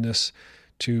 a willingness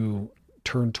to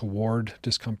turn toward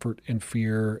discomfort and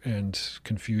fear and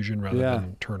confusion rather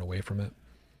than turn away from it.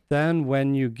 Then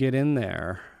when you get in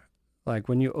there, like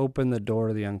when you open the door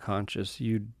to the unconscious,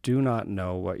 you do not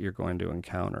know what you're going to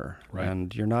encounter. Right.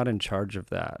 And you're not in charge of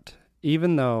that,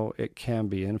 even though it can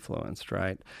be influenced,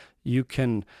 right? It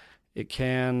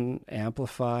can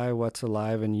amplify what's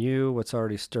alive in you, what's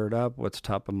already stirred up, what's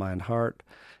top of mind, heart.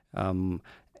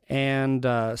 And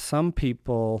some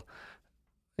people,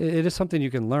 it is something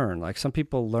you can learn. Like some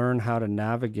people learn how to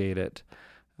navigate it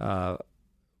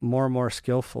more and more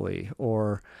skillfully,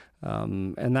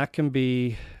 and that can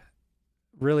be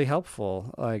really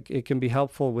helpful. Like it can be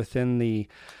helpful within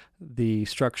the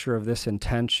structure of this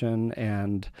intention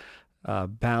and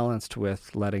balanced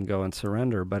with letting go and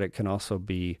surrender, but it can also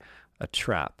be a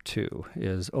trap too,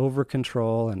 is over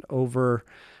control and over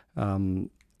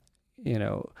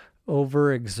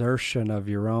exertion of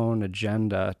your own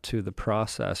agenda to the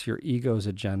process, your ego's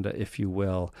agenda, if you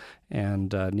will,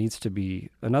 and needs to be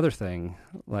another thing.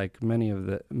 Like many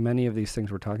of these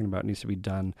things we're talking about needs to be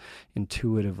done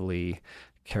intuitively,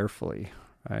 carefully,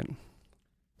 right?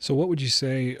 So what would you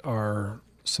say are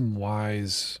some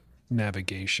wise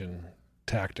navigation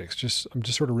tactics? I'm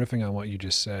just sort of riffing on what you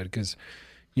just said, because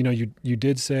you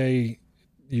did say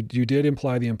you did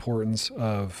imply the importance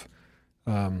of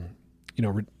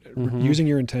using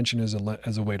your intention as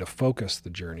a way to focus the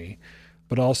journey,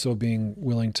 but also being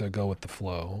willing to go with the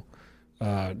flow.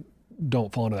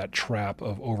 Don't fall into that trap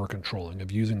of over controlling,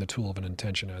 of using the tool of an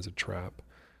intention as a trap.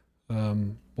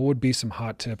 What would be some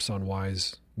hot tips on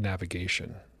wise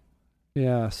navigation?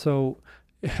 Yeah, so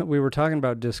we were talking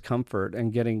about discomfort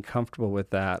and getting comfortable with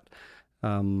that.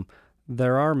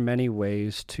 There are many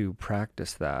ways to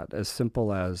practice that, as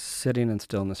simple as sitting in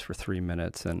stillness for 3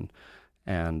 minutes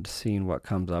and seeing what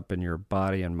comes up in your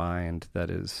body and mind that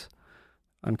is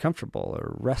uncomfortable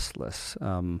or restless,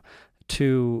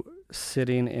 to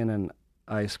sitting in an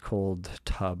ice cold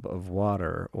tub of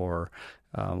water or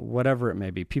whatever it may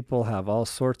be. People have all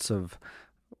sorts of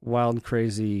wild and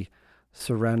crazy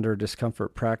surrender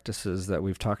discomfort practices that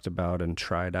we've talked about and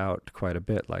tried out quite a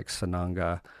bit, like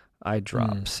Sananga eye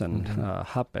drops and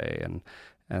hape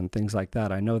and things like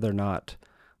that. I know they're not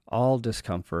all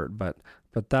discomfort, but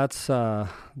that's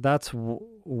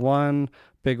one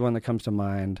big one that comes to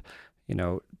mind.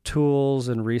 Tools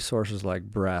and resources like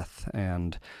breath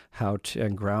and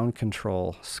and ground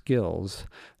control skills,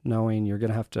 knowing you're going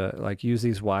to have to use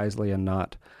these wisely and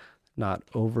not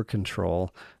over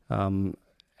control. And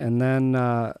then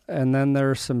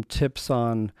there are some tips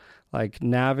on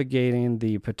navigating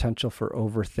the potential for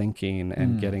overthinking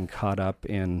and getting caught up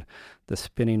in the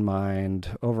spinning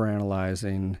mind,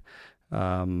 overanalyzing,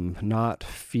 not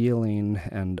feeling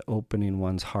and opening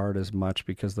one's heart as much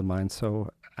because the mind's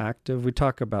so active. We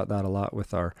talk about that a lot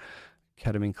with our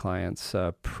ketamine clients,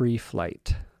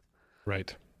 pre-flight.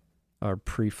 Right. Our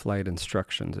pre-flight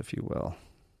instructions, if you will.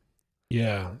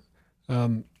 Yeah.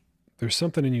 There's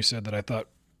something in you said that I thought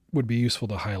would be useful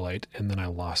to highlight, and then I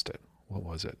lost it. What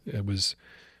was it? It was...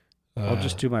 I'll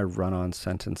just do my run-on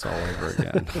sentence all over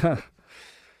again.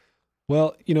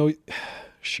 Well,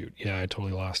 shoot. Yeah, I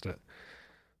totally lost it.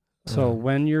 So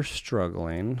when you're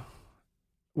struggling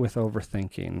with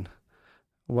overthinking,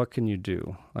 what can you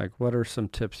do? Like, what are some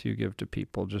tips you give to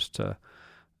people just to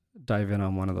dive in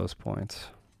on one of those points?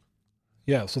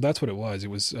 Yeah, so that's what it was. It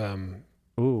was...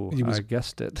 I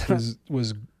guessed it.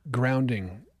 was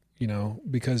grounding,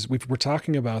 because we're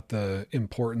talking about the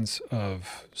importance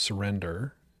of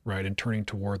surrender, right, and turning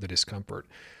toward the discomfort.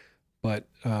 But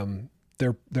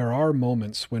there are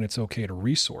moments when it's okay to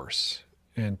resource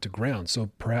and to ground. So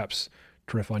perhaps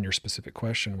to riff on your specific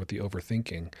question with the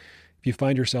overthinking, if you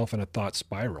find yourself in a thought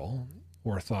spiral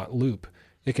or a thought loop,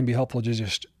 it can be helpful to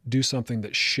just do something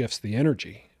that shifts the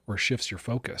energy or shifts your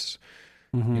focus.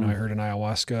 Mm-hmm. I heard an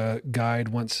ayahuasca guide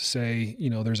once say,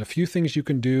 there's a few things you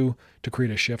can do to create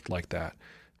a shift like that.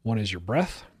 One is your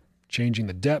breath, changing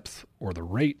the depth or the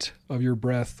rate of your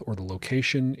breath or the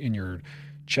location in your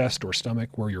chest or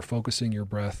stomach where you're focusing your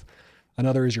breath.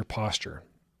 Another is your posture.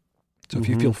 So if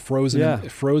you feel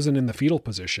frozen in the fetal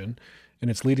position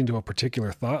and it's leading to a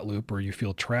particular thought loop, or you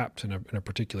feel trapped in a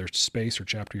particular space or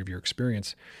chapter of your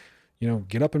experience,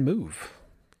 get up and move.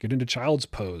 Get into child's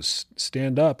pose,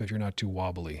 stand up if you're not too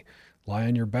wobbly, lie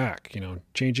on your back,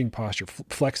 changing posture,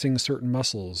 flexing certain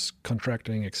muscles,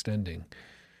 contracting, extending.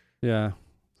 Yeah.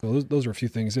 So those are a few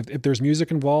things. If there's music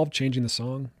involved, changing the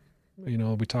song,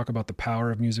 we talk about the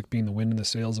power of music being the wind in the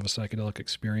sails of a psychedelic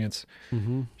experience.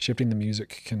 Mm-hmm. Shifting the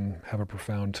music can have a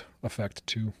profound effect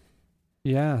too.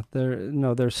 Yeah.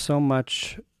 There's so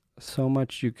much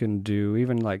you can do,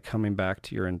 even like coming back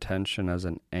to your intention as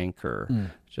an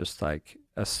anchor, just like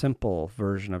a simple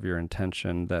version of your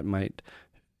intention that might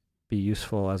be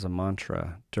useful as a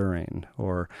mantra during,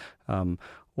 or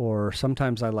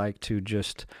sometimes I like to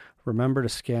just remember to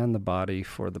scan the body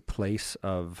for the place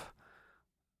of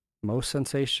most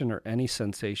sensation or any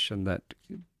sensation that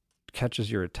catches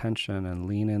your attention and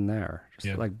lean in there.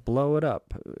 Just like blow it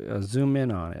up, zoom in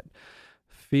on it,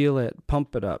 feel it,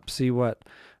 pump it up, see what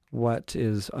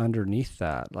is underneath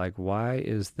that. Like, why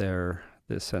is there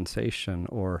this sensation?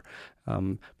 Or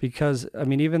because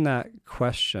even that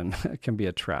question can be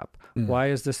a trap. Why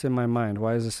is this in my mind?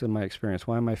 Why is this in my experience?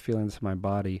 Why am I feeling this in my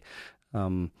body?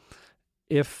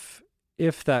 If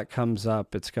that comes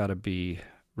up, it's got to be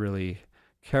really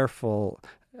careful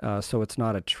so it's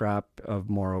not a trap of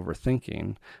more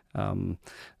overthinking.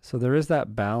 So there is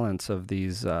that balance of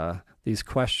these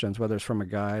questions, whether it's from a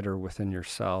guide or within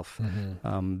yourself,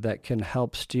 that can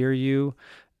help steer you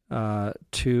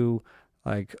to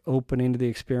like opening to the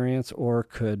experience, or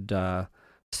could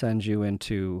send you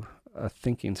into a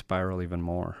thinking spiral even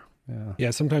more.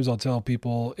 Yeah. Sometimes I'll tell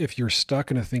people, if you're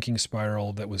stuck in a thinking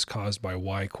spiral that was caused by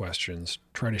why questions,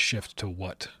 try to shift to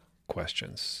what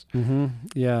questions. Mm-hmm.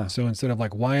 Yeah. So instead of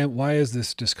like, why is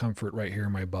this discomfort right here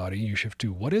in my body? You shift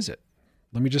to, what is it?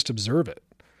 Let me just observe it.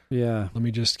 Yeah. Let me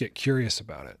just get curious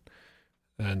about it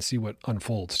and see what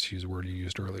unfolds, to use a word you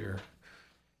used earlier.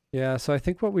 Yeah, so I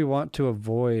think what we want to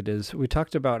avoid is, we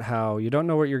talked about how you don't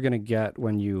know what you're going to get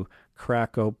when you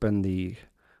crack open the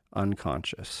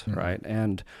unconscious, right?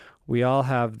 And we all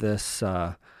have this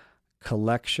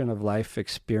collection of life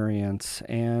experience,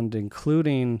 and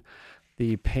including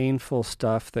the painful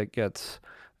stuff that gets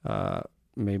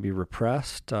maybe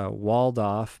repressed, walled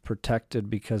off, protected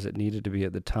because it needed to be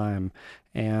at the time.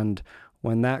 And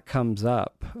when that comes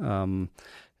up,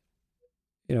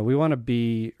 we want to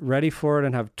be ready for it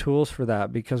and have tools for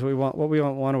that, because what we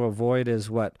want to avoid is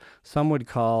what some would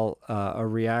call a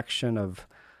reaction of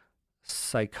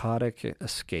psychotic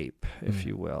escape, if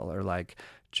you will, or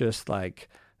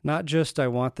not just I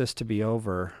want this to be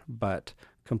over, but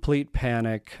complete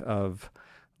panic of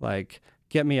like,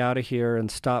 get me out of here and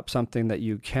stop something that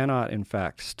you cannot in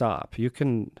fact stop. You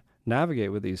can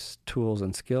navigate with these tools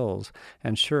and skills,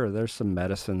 and sure, there's some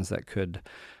medicines that could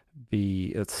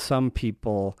be, some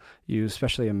people use,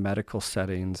 especially in medical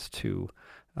settings, to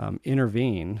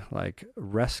intervene, like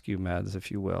rescue meds,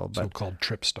 if you will. But so-called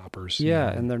trip stoppers. Yeah,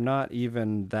 and they're not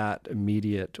even that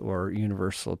immediate or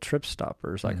universal trip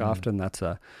stoppers. Like often that's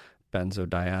a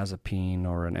benzodiazepine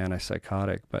or an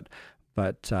antipsychotic, but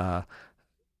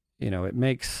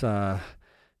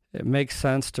it makes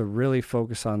sense to really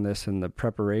focus on this in the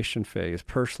preparation phase,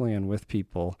 personally and with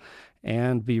people,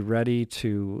 and be ready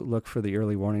to look for the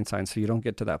early warning signs so you don't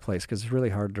get to that place, because it's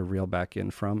really hard to reel back in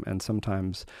from, and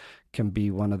sometimes can be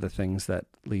one of the things that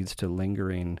leads to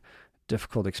lingering,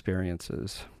 difficult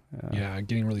experiences. Yeah,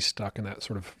 getting really stuck in that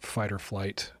sort of fight or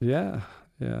flight. Yeah.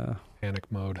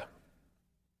 Panic mode.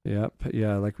 Yep.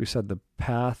 Yeah. Like we said, the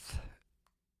path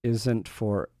isn't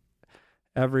for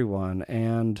everyone.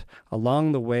 And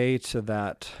along the way to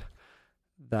that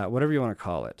whatever you want to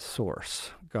call it,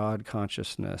 source, God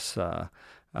consciousness,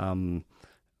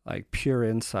 like pure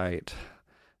insight,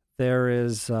 there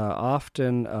is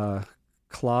often a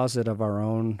closet of our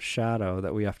own shadow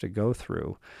that we have to go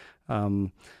through.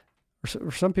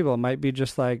 For some people, it might be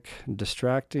just like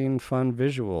distracting, fun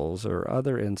visuals or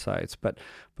other insights, but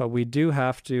we do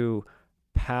have to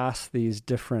pass these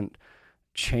different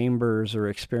chambers or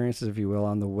experiences, if you will,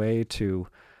 on the way to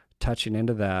touching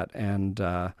into that, and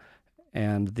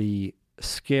the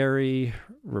scary,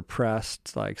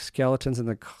 repressed, like skeletons in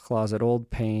the closet, old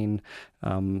pain,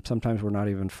 sometimes we're not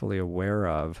even fully aware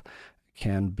of,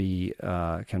 can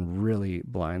really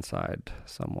blindside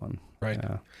someone. Right.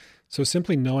 Yeah. So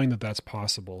simply knowing that that's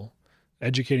possible,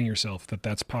 educating yourself that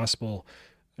that's possible,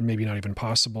 and maybe not even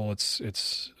possible, it's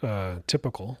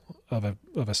typical of a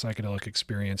psychedelic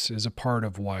experience, is a part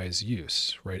of wise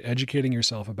use, right? Educating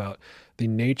yourself about the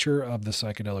nature of the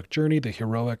psychedelic journey, the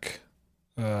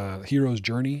hero's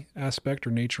journey aspect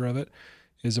or nature of it,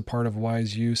 is a part of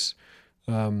wise use.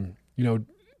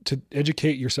 To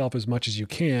educate yourself as much as you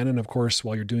can, and of course,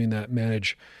 while you're doing that,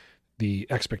 manage the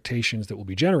expectations that will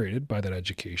be generated by that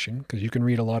education, because you can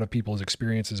read a lot of people's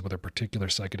experiences with a particular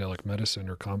psychedelic medicine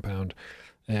or compound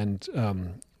and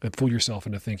fool yourself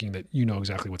into thinking that you know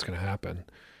exactly what's going to happen.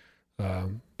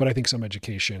 But I think some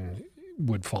education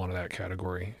would fall into that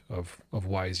category of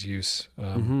wise use.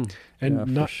 And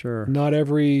for sure. Not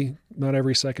every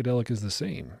psychedelic is the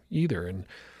same either. And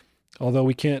although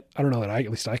I don't know that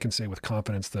at least I can say with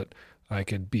confidence that I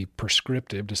could be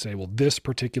prescriptive to say, well, this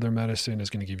particular medicine is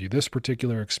going to give you this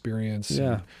particular experience.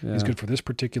 Yeah. Is good for this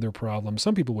particular problem.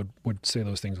 Some people would say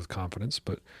those things with confidence,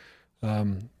 but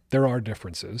there are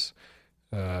differences.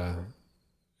 And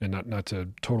not to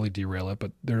totally derail it,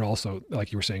 but there are also,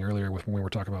 like you were saying earlier, when we were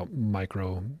talking about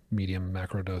micro, medium,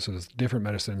 macro doses, different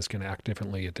medicines can act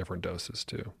differently at different doses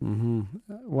too. Mm-hmm.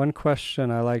 One question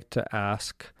I like to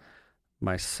ask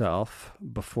myself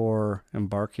before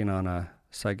embarking on a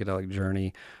psychedelic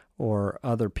journey, or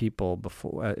other people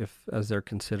before, as they're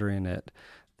considering it,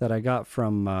 that I got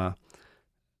from,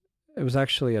 it was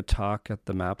actually a talk at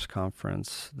the MAPS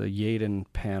conference, the Yaden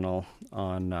panel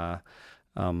on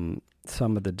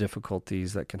some of the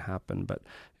difficulties that can happen. But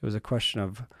it was a question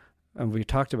of, and we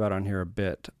talked about on here a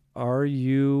bit, are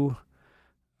you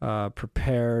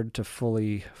prepared to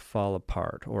fully fall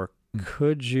apart? Or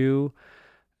could you,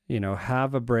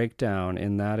 have a breakdown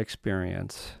in that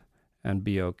experience and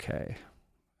be okay?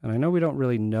 And I know we don't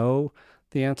really know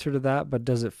the answer to that, but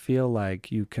does it feel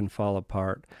like you can fall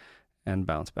apart and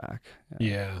bounce back?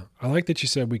 Yeah. I like that you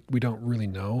said we don't really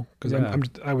know, because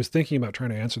I was thinking about trying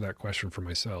to answer that question for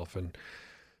myself.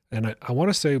 And I want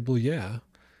to say, well, yeah,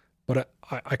 but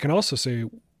I can also say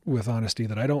with honesty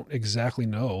that I don't exactly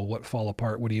know what fall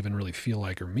apart would even really feel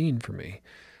like or mean for me.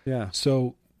 Yeah.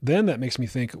 So then that makes me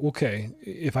think, okay,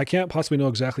 if I can't possibly know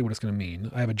exactly what it's going to mean,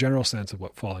 I have a general sense of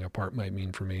what falling apart might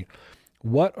mean for me.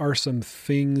 What are some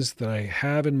things that I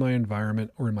have in my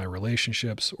environment or in my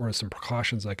relationships, or some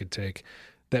precautions I could take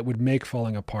that would make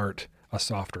falling apart a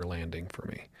softer landing for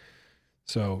me?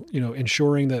 So,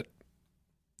 ensuring that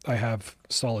I have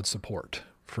solid support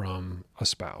from a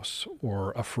spouse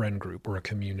or a friend group or a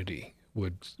community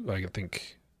would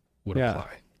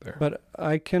apply there. But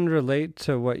I can relate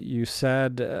to what you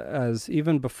said, as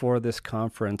even before this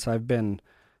conference, I've been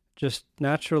just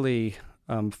naturally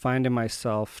finding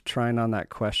myself trying on that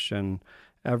question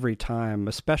every time,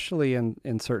 especially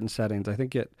in certain settings. I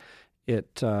think it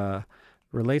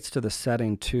relates to the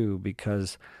setting too,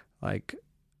 because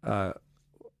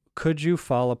could you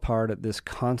fall apart at this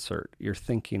concert you're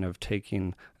thinking of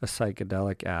taking a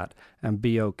psychedelic at and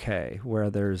be okay, where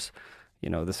there's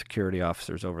the security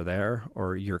officers over there,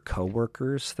 or your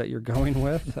coworkers that you're going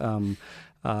with?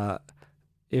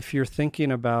 If you're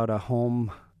thinking about a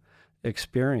home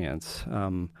experience,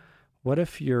 what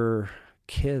if your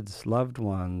kids, loved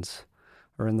ones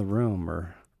are in the room,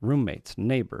 or roommates,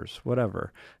 neighbors,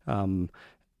 whatever? And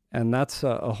that's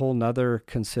a whole nother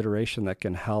consideration that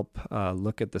can help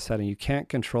look at the setting. You can't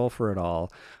control for it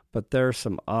all, but there are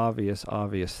some obvious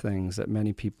things that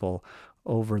many people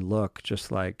overlook,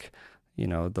 just like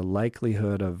the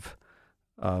likelihood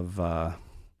of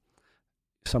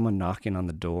someone knocking on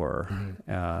the door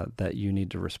that you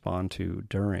need to respond to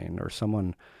during, or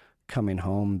someone coming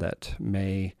home that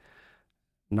may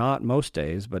not most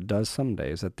days, but does some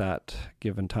days at that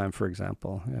given time, for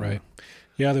example. Yeah. Right.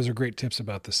 Yeah, those are great tips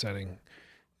about the setting.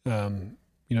 To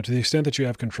the extent that you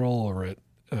have control over it,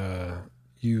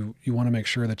 you want to make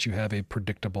sure that you have a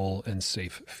predictable and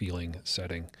safe feeling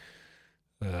setting.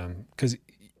 Because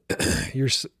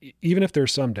even if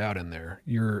there's some doubt in there,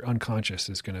 your unconscious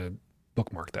is going to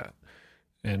bookmark that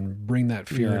and bring that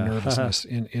fear and nervousness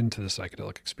into the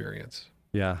psychedelic experience.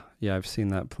 Yeah. I've seen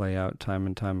that play out time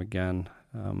and time again.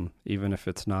 Even if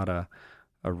it's not a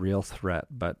real threat,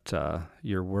 but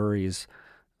your worries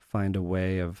find a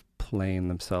way of playing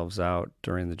themselves out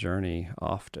during the journey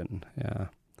often. Yeah.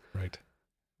 Right.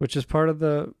 Which is part of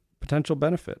the potential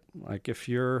benefit. Like if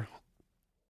you're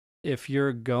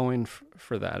going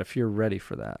for that, if you're ready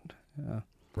for that. Yeah.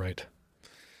 Right.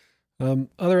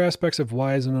 Other aspects of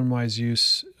wise and unwise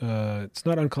use, it's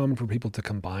not uncommon for people to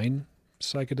combine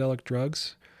psychedelic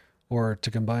drugs or to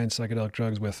combine psychedelic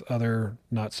drugs with other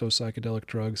not so psychedelic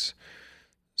drugs.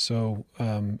 So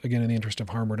again, in the interest of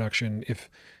harm reduction, if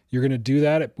you're going to do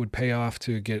that, it would pay off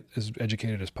to get as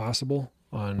educated as possible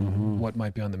on what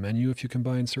might be on the menu if you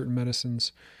combine certain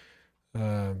medicines.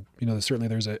 Certainly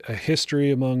there's a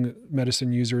history among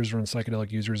medicine users or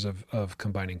psychedelic users of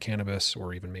combining cannabis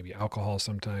or even maybe alcohol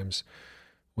sometimes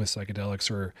with psychedelics,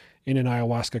 or in an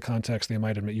ayahuasca context, they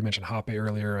might admit, you mentioned hape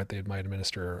earlier, they might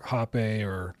administer hape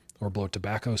or blow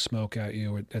tobacco smoke at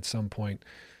you at some point.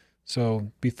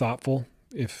 So be thoughtful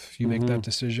if you make that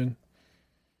decision.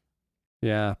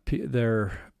 Yeah,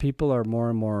 people are more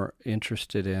and more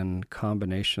interested in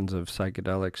combinations of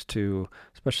psychedelics too.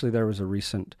 Especially there was a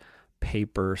recent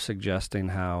paper suggesting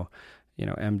how,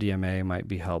 MDMA might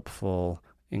be helpful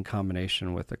in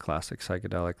combination with a classic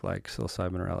psychedelic like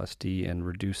psilocybin or LSD in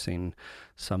reducing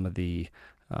some of the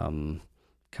kind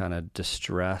of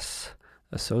distress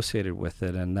associated with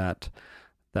it, and that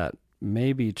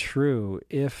may be true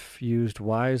if used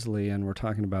wisely. And we're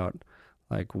talking about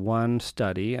like one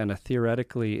study and a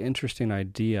theoretically interesting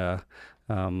idea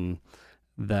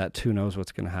that who knows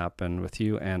what's going to happen with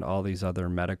you, and all these other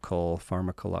medical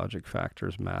pharmacologic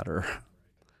factors matter.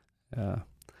 Yeah.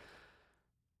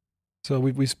 So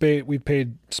we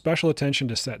paid special attention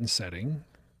to set and setting.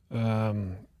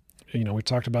 We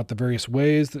talked about the various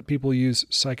ways that people use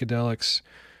psychedelics.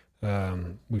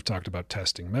 We've talked about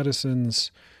testing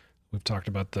medicines. We've talked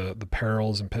about the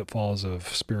perils and pitfalls of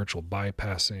spiritual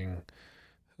bypassing.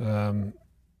 And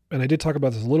I did talk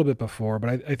about this a little bit before,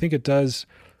 but I think it does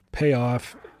pay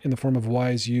off in the form of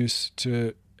wise use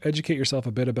to educate yourself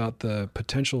a bit about the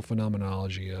potential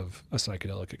phenomenology of a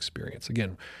psychedelic experience.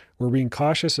 Again, we're being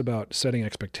cautious about setting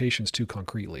expectations too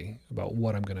concretely about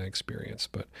what I'm going to experience.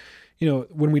 But,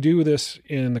 when we do this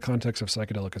in the context of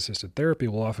psychedelic assisted therapy,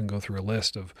 we'll often go through a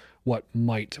list of what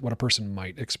a person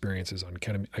might experience on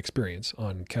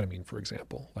ketamine, for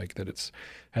example, like that it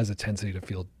has a tendency to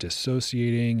feel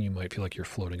dissociating. You might feel like you're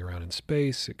floating around in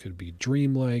space. It could be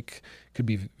dreamlike, it could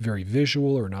be very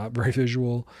visual or not very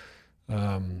visual.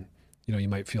 You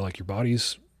might feel like your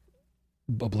body's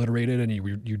obliterated and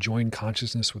you join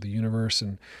consciousness with the universe,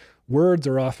 and words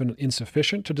are often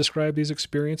insufficient to describe these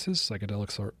experiences.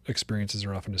 Psychedelic experiences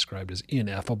are often described as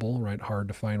ineffable, right? Hard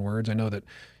to find words. I know that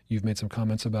you've made some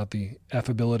comments about the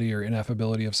effability or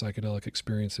ineffability of psychedelic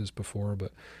experiences before,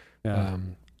 but I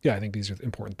think these are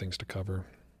important things to cover.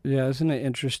 Yeah, isn't it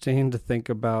interesting to think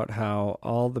about how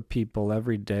all the people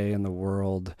every day in the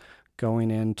world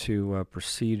going into a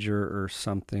procedure or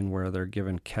something where they're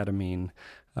given ketamine,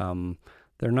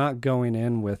 they're not going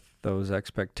in with those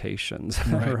expectations,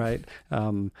 right?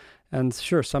 And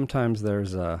sure, sometimes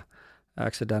there's a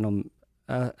accidental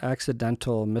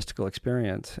mystical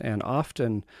experience, and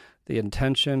often the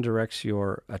intention directs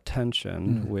your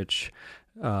attention, which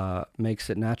makes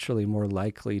it naturally more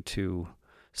likely to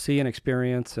see an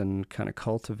experience and kind of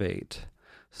cultivate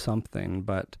something.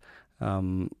 But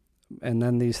and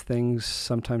then these things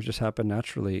sometimes just happen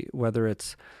naturally, whether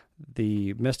it's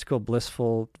the mystical,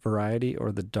 blissful variety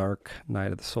or the dark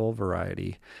night of the soul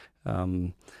variety.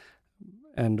 And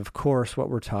of course, what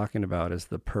we're talking about is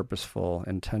the purposeful,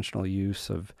 intentional use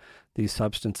of these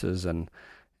substances,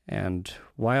 and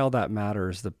why all that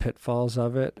matters, the pitfalls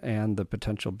of it and the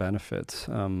potential benefits.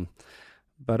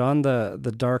 But on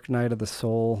the dark night of the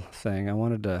soul thing, I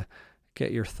wanted to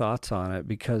get your thoughts on it,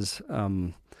 because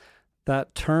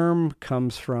that term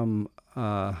comes from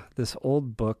this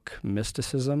old book,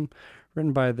 Mysticism,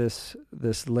 written by this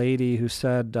lady who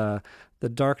said the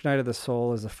dark night of the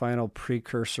soul is the final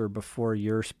precursor before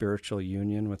your spiritual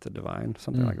union with the divine,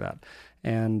 something like that.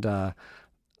 And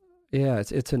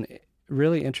it's a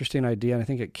really interesting idea, and I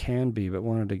think it can be, but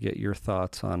wanted to get your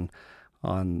thoughts on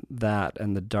that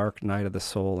and the dark night of the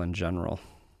soul in general.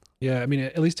 Yeah, I mean,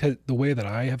 at least the way that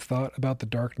I have thought about the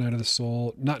dark night of the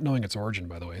soul, not knowing its origin,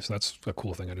 by the way, so that's a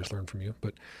cool thing I just learned from you,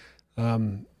 but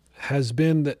has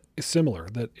been that similar,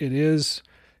 that it is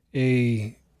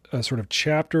a sort of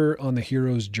chapter on the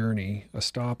hero's journey, a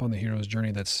stop on the hero's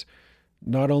journey that's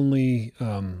not only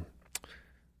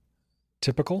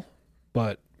typical,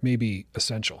 but maybe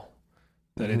essential.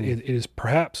 That it is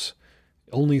perhaps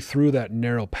only through that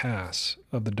narrow pass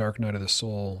of the dark night of the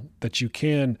soul that you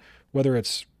can, whether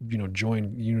it's,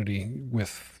 join unity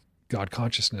with God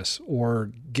consciousness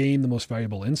or gain the most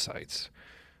valuable insights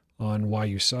on why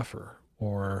you suffer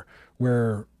or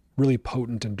where really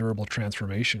potent and durable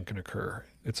transformation can occur.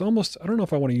 It's almost, I don't know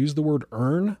if I want to use the word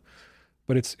earn,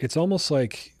 but it's almost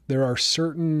like there are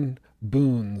certain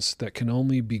boons that can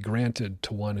only be granted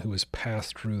to one who has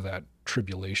passed through that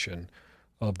tribulation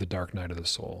of the dark night of the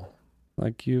soul.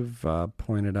 Like you've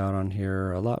pointed out on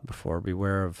here a lot before,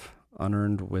 beware of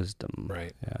unearned wisdom.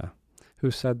 Right. Yeah.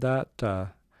 Who said that?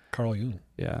 Carl Jung.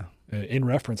 Yeah. In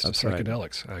reference That's to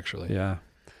psychedelics, right. Actually. Yeah.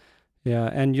 Yeah.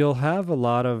 And you'll have a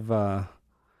lot of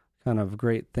kind of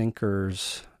great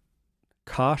thinkers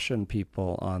caution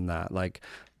people on that. Like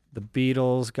the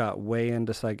Beatles got way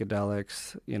into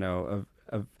psychedelics, to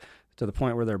the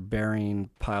point where they're burying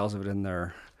piles of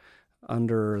it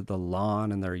under the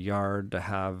lawn in their yard to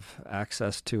have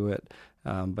access to it.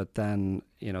 But then,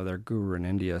 their guru in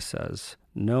India says,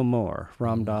 no more.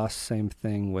 Ram Dass, same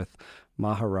thing with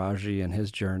Maharaji and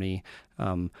his journey.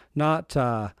 Not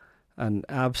an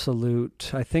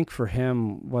absolute, I think for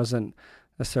him wasn't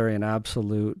necessarily an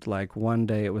absolute, like one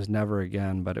day it was never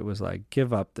again, but it was like,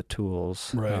 give up the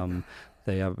tools. Right.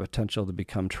 They have potential to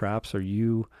become traps, or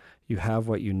you have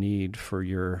what you need for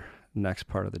your next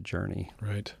part of the journey.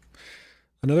 Right.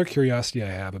 Another curiosity I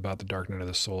have about the dark night of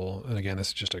the soul, and again, this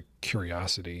is just a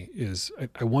curiosity, is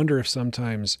I wonder if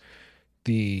sometimes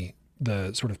the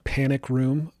sort of panic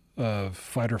room of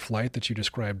fight or flight that you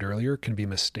described earlier can be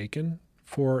mistaken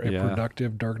for a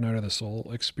productive dark night of the soul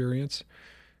experience,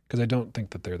 because I don't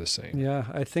think that they're the same. Yeah,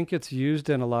 I think it's used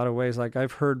in a lot of ways. Like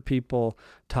I've heard people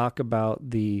talk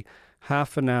about the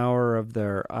half an hour of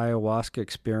their ayahuasca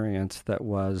experience that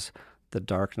was the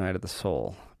dark night of the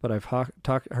soul. But I've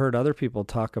heard other people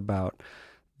talk about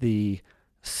the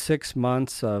 6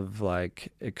 months of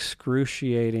like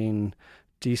excruciating,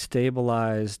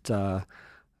 destabilized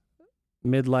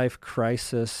midlife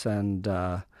crisis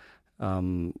and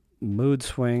mood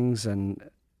swings and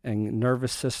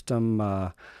nervous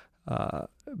system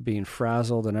being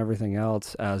frazzled and everything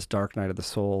else as dark night of the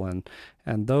soul.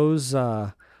 And those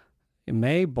it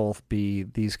may both be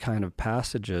these kind of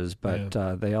passages, but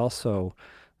they also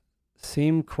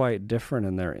seem quite different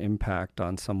in their impact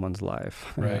on someone's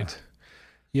life. Right.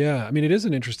 Yeah. I mean, it is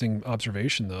an interesting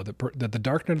observation, though, that the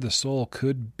dark night of the soul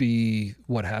could be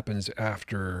what happens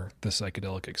after the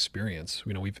psychedelic experience.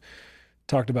 We've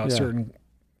talked about certain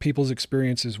people's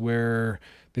experiences where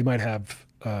they might have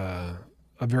a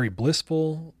very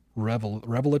blissful,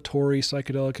 revelatory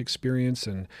psychedelic experience,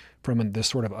 and from this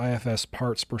sort of IFS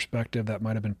parts perspective, that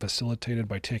might have been facilitated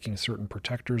by taking certain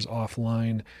protectors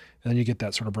offline, and then you get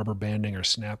that sort of rubber banding or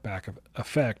snapback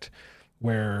effect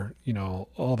where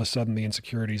all of a sudden the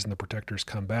insecurities and the protectors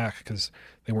come back because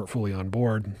they weren't fully on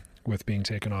board with being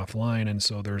taken offline, and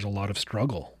so there's a lot of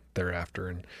struggle thereafter.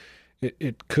 And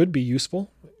it could be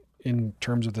useful in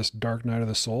terms of this dark night of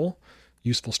the soul,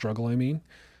 useful struggle, I mean,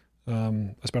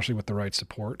 especially with the right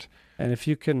support. And if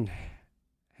you can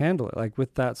handle it, like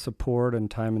with that support and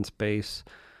time and space,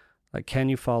 like can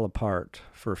you fall apart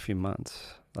for a few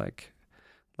months? Like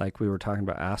we were talking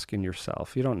about asking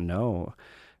yourself, you don't know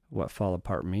what fall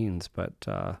apart means, but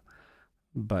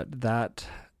that,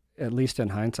 at least in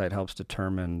hindsight, helps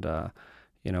determine,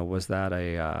 was that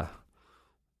a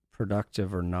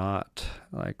productive or not?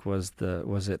 Like was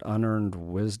it unearned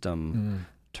wisdom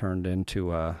turned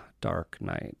into a dark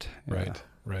night?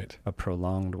 Right. A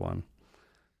prolonged one.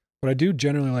 But I do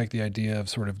generally like the idea of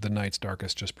sort of the night's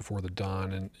darkest just before the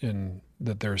dawn, and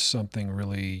that there's something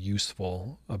really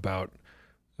useful about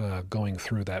going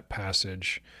through that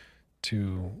passage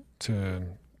to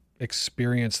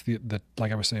experience the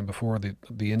like I was saying before,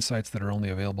 the insights that are only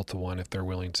available to one if they're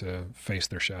willing to face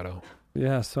their shadow.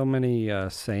 Yeah, so many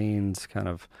sayings kind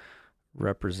of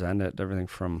represent it. Everything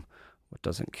from what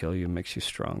doesn't kill you makes you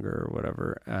stronger or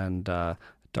whatever, and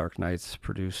dark nights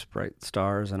produce bright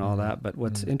stars and all that. But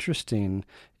what's interesting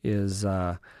is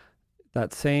that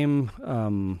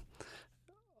same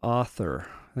author,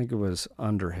 I think it was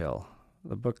Underhill,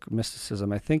 the book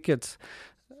Mysticism, I think it's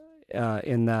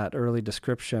in that early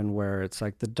description where it's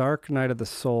like the dark night of the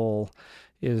soul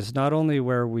is not only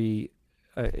where we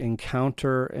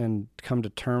encounter and come to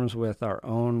terms with our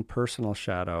own personal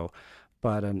shadow,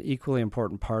 but an equally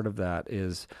important part of that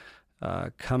is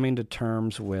coming to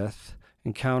terms with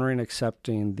encountering,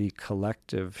 accepting the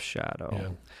collective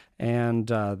shadow, and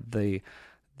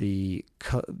the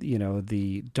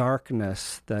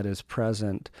darkness that is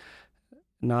present,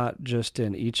 not just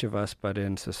in each of us, but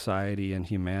in society and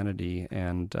humanity.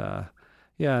 And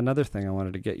another thing I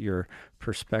wanted to get your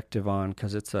perspective on,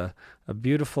 because it's a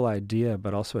beautiful idea,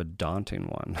 but also a daunting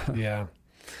one. Yeah.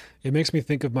 It makes me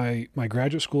think of my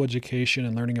graduate school education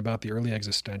and learning about the early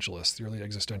existentialists, the early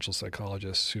existential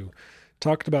psychologists who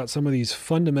talked about some of these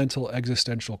fundamental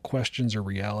existential questions or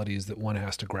realities that one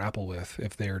has to grapple with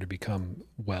if they are to become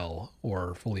well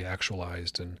or fully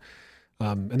actualized. And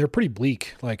they're pretty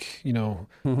bleak, like,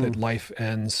 that life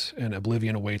ends and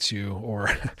oblivion awaits you, or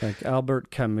like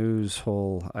Albert Camus'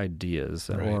 whole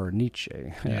ideas, right. Or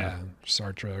Nietzsche. Yeah.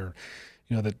 Sartre, or,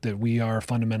 that we are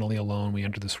fundamentally alone. We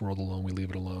enter this world alone. We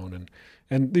leave it alone.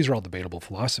 And these are all debatable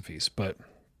philosophies, but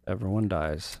everyone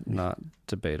dies, not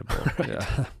debatable. Right.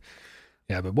 Yeah.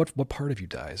 Yeah. But what part of you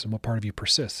dies and what part of you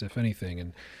persists, if anything?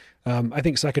 And I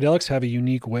think psychedelics have a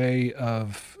unique way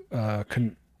of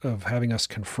having us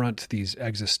confront these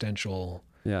existential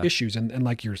issues. And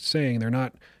like you're saying, they're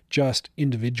not just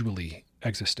individually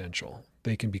existential.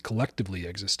 They can be collectively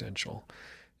existential.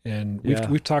 And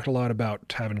we've talked a lot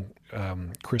about having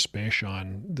Chris Bache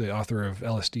on, the author of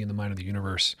LSD and the Mind of the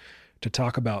Universe, to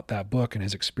talk about that book and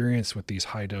his experience with these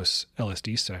high-dose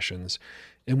LSD sessions.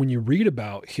 And when you read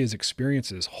about his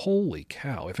experiences, holy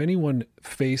cow, if anyone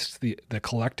faced the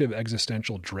collective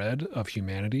existential dread of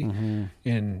humanity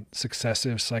in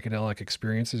successive psychedelic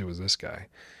experiences, it was this guy.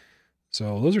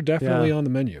 So those are definitely on the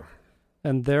menu.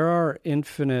 And there are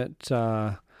infinite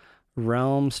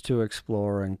realms to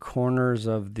explore and corners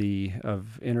of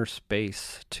inner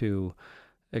space to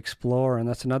explore, and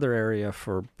that's another area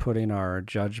for putting our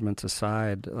judgments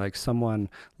aside. Like someone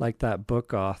like that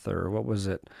book author, what was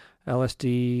it?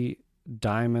 LSD,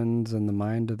 Diamonds, and the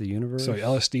Mind of the Universe? So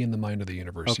LSD and the Mind of the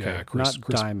Universe. Okay. Yeah, Chris,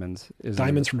 Diamonds.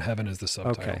 Diamonds from Heaven is the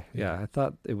subtitle. Okay, yeah, I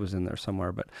thought it was in there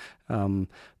somewhere, but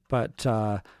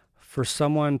for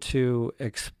someone to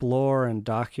explore and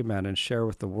document and share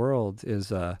with the world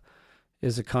is a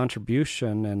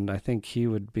contribution, and I think he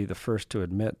would be the first to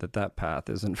admit that path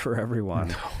isn't for everyone.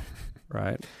 No.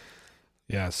 Right?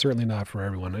 Yeah, certainly not for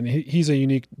everyone. And he's a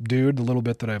unique dude, a little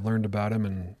bit that I've learned about him.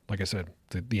 And like I said,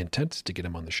 the intent is to get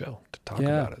him on the show to talk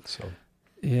about it. So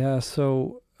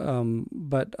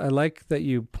but I like that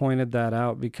you pointed that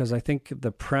out, because I think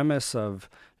the premise of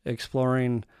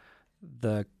exploring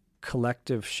the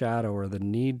collective shadow, or the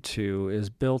need to, is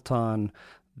built on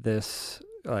this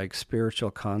like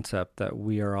spiritual concept that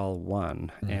we are all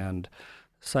one. And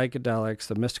psychedelics,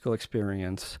 the mystical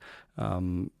experience,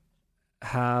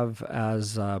 have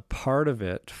as part of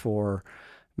it for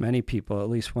many people, at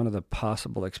least one of the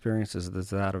possible experiences is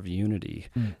that of unity.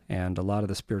 And a lot of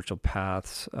the spiritual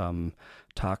paths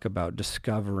talk about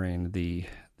discovering the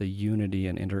unity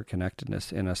and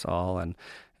interconnectedness in us all. And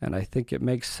I think it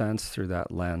makes sense through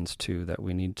that lens too, that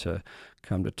we need to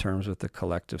come to terms with the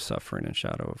collective suffering and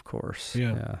shadow, of course.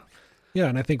 Yeah,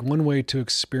 and I think one way to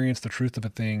experience the truth of a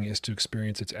thing is to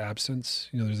experience its absence.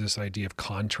 There's this idea of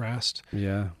contrast.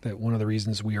 Yeah. That one of the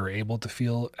reasons we are able to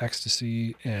feel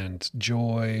ecstasy and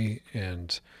joy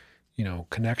and,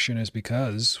 connection is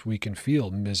because we can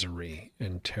feel misery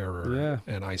and terror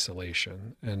and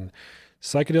isolation. And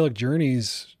psychedelic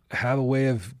journeys have a way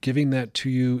of giving that to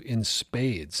you in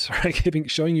spades, right?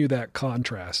 Showing you that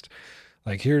contrast.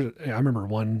 Like I remember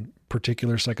one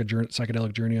particular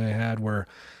psychedelic journey I had where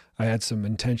I had some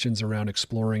intentions around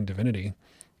exploring divinity.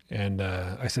 And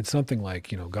I said something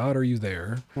like, God, are you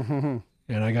there? And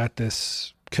I got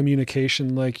this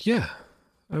communication like, yeah,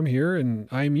 I'm here and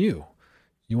I'm you.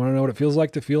 You want to know what it feels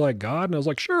like to feel like God? And I was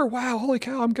like, sure. Wow. Holy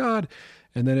cow, I'm God.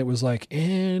 And then it was like,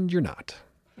 and you're not.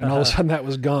 And all of a sudden that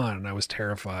was gone. And I was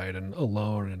terrified and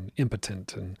alone and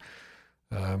impotent. And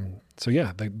the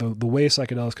way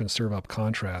psychedelics can serve up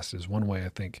contrast is one way I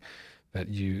think that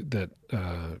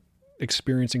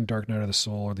experiencing dark night of the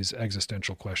soul or these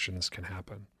existential questions can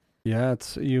happen. Yeah,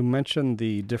 you mentioned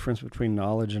the difference between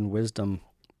knowledge and wisdom.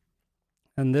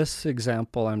 And this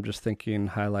example, I'm just thinking,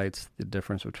 highlights the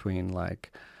difference between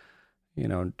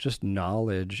just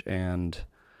knowledge and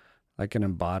like an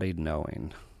embodied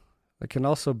knowing. It can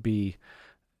also be,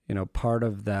 part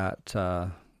of that,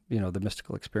 the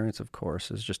mystical experience, of course,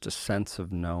 is just a sense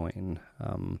of knowing.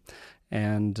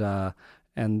 And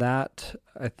that,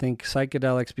 I think,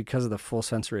 psychedelics, because of the full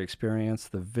sensory experience,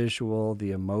 the visual,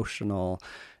 the emotional,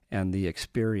 and the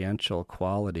experiential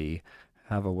quality,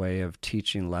 have a way of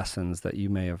teaching lessons that you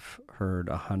may have heard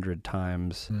 100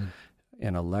 times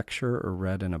in a lecture, or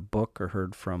read in a book, or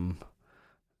heard from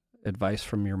advice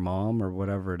from your mom, or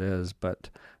whatever it is. But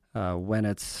when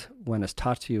it's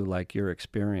taught to you like your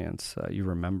experience, you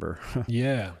remember.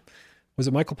 Yeah. Was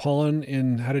it Michael Pollan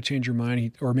in How to Change Your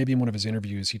Mind? Or maybe in one of his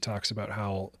interviews, he talks about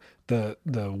how the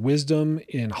wisdom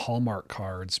in Hallmark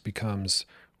cards becomes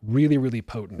really, really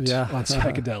potent on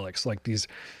psychedelics. Like these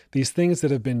things that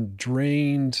have been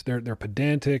drained, they're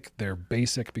pedantic, they're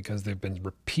basic because they've been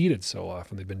repeated so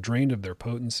often, they've been drained of their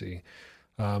potency,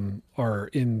 are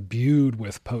imbued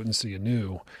with potency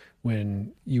anew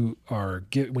when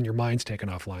when your mind's taken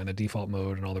offline, the default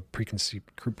mode and all the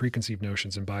preconceived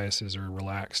notions and biases are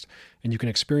relaxed, and you can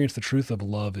experience the truth of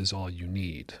love is all you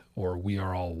need, or we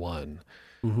are all one,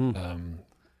 in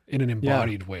an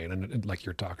embodied way, and like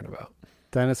you're talking about.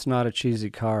 Then it's not a cheesy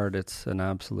card; it's an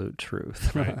absolute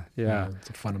truth. Right. Yeah,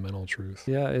 it's a fundamental truth.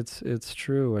 Yeah, it's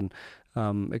true, and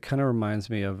it kind of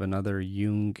reminds me of another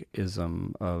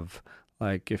Jung-ism of,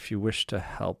 like, if you wish to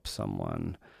help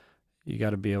someone, you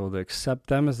got to be able to accept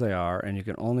them as they are, and you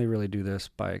can only really do this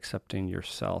by accepting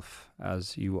yourself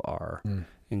as you are,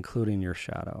 including your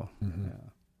shadow. Mm-hmm.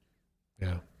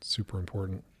 Yeah, super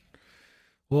important.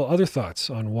 Well, other thoughts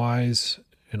on wise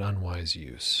and unwise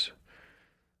use.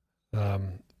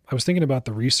 I was thinking about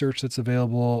the research that's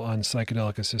available on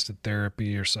psychedelic-assisted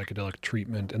therapy or psychedelic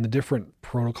treatment and the different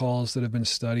protocols that have been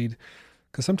studied.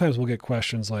 Because sometimes we'll get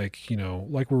questions like,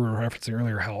 like we were referencing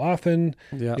earlier, how often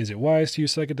is it wise to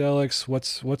use psychedelics?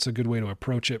 What's a good way to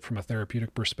approach it from a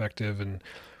therapeutic perspective? And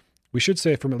we should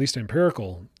say, from at least an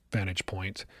empirical vantage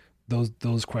point,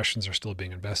 those questions are still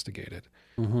being investigated.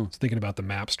 Mm-hmm. I was thinking about the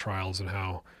MAPS trials and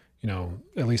how,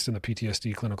 at least in the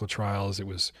PTSD clinical trials, it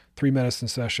was 3 medicine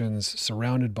sessions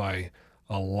surrounded by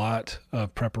a lot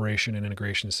of preparation and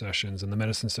integration sessions. And the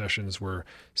medicine sessions were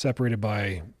separated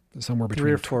by somewhere between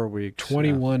 3 or 4 weeks,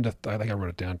 21 to, I think I wrote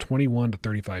it down, 21 to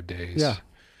 35 days. Yeah.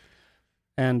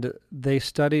 And they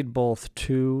studied both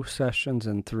 2 sessions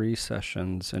and 3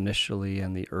 sessions initially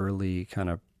in the early kind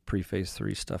of pre-phase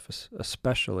 3 stuff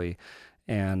especially.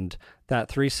 And that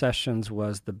 3 sessions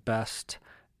was the best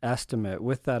estimate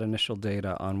with that initial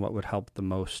data on what would help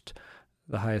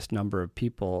the highest number of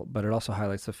people. But it also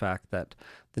highlights the fact that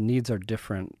the needs are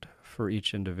different for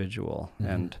each individual.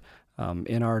 Mm-hmm. And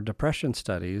in our depression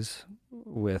studies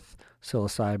with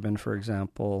psilocybin, for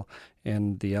example,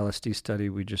 in the LSD study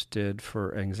we just did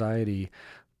for anxiety,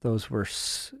 those were,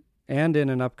 and in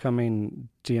an upcoming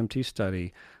DMT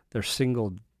study, they're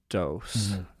single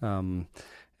dose. Mm-hmm.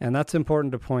 And that's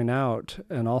important to point out,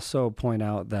 and also point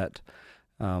out that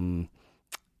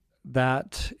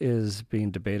that is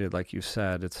being debated, like you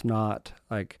said. It's not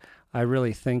like, I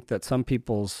really think that some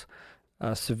people's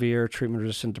severe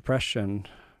treatment-resistant depression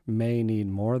may need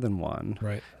more than one,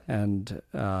 right? And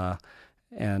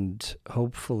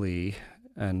hopefully,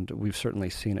 and we've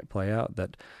certainly seen it play out,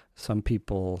 that some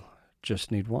people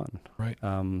just need one, right?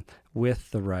 With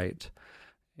the right,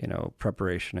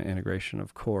 preparation and integration,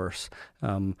 of course.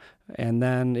 And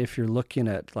then if you're looking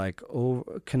at like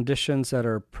conditions that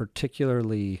are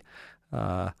particularly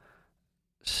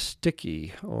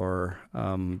sticky or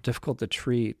difficult to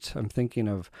treat, I'm thinking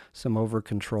of some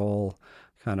over-control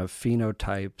kind of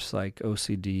phenotypes like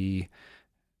OCD,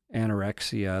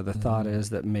 anorexia. The thought is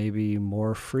that maybe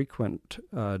more frequent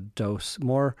the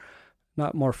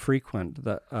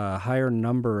higher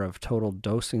number of total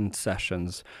dosing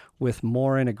sessions with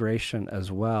more integration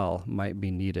as well might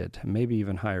be needed, maybe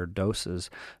even higher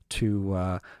doses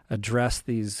to address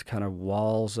these kind of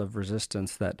walls of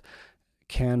resistance that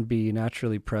can be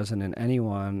naturally present in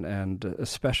anyone, and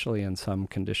especially in some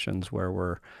conditions where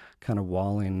we're kind of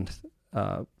walling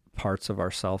parts of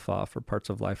ourself off, or parts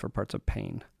of life, or parts of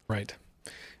pain. Right.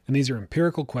 And these are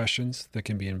empirical questions that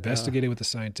can be investigated with the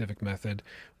scientific method.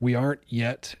 We aren't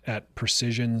yet at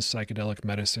precision psychedelic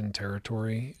medicine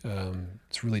territory.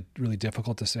 It's really, really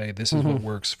difficult to say this is what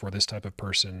works for this type of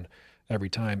person every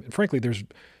time. And frankly, there's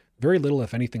very little,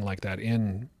 if anything, like that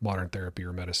in modern therapy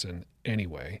or medicine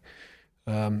anyway.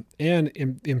 And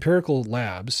empirical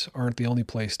labs aren't the only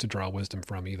place to draw wisdom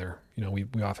from either. We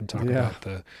often talk about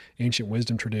the ancient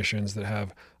wisdom traditions that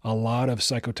have a lot of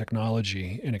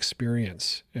psychotechnology and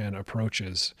experience and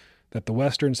approaches that the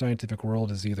Western scientific world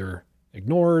has either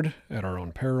ignored at our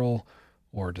own peril,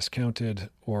 or discounted,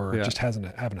 or just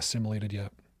haven't assimilated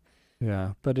yet.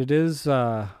 Yeah, but it is,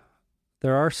 there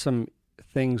are some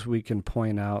things we can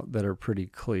point out that are pretty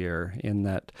clear in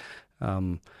that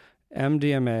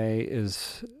MDMA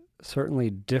is certainly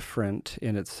different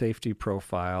in its safety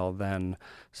profile than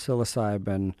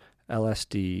psilocybin,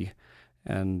 LSD,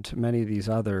 and many of these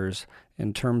others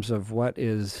in terms of what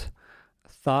is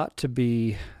thought to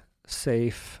be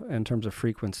safe in terms of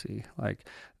frequency. Like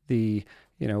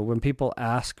when people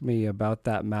ask me about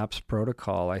that MAPS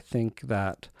protocol, I think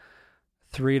that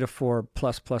 3 to 4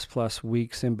 plus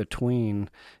weeks in between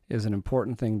is an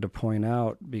important thing to point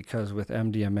out, because with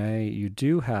MDMA, you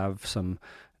do have some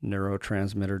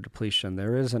neurotransmitter depletion.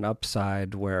 There is an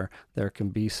upside where there can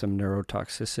be some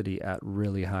neurotoxicity at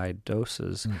really high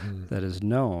doses that is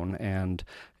known, and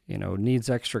needs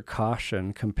extra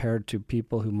caution compared to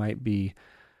people who might be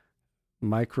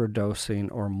microdosing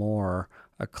or more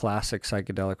a classic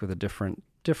psychedelic with a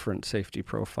different safety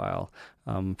profile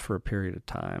for a period of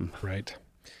time. Right.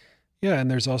 Yeah,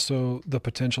 and there's also the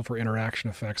potential for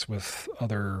interaction effects with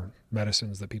other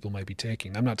medicines that people might be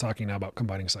taking. I'm not talking now about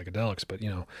combining psychedelics, but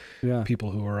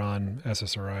people who are on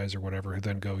SSRIs or whatever who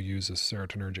then go use a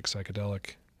serotonergic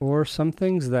psychedelic. Or some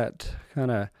things that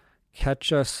kind of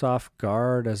catch us off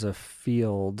guard as a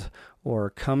field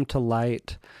or come to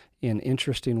light in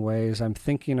interesting ways. I'm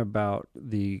thinking about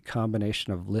the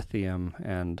combination of lithium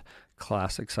and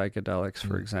classic psychedelics,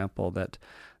 for example, that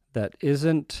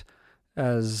isn't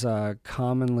as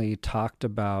commonly talked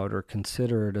about or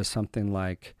considered as something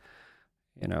like,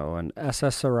 an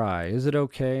SSRI. Is it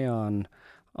okay on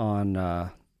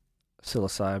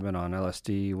psilocybin, on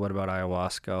LSD? What about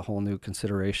ayahuasca? A whole new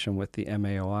consideration with the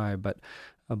MAOI.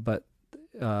 But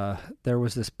there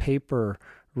was this paper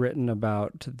written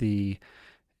about the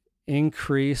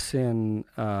increase in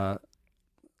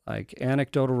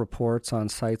anecdotal reports on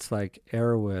sites like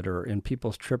Arrowwood or in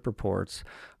people's trip reports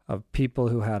of people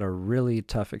who had a really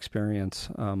tough experience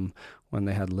when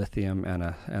they had lithium and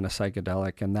a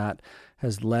psychedelic, and that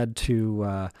has led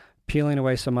to peeling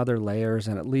away some other layers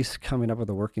and at least coming up with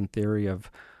a working theory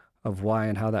of why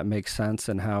and how that makes sense,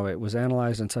 and how it was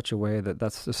analyzed in such a way that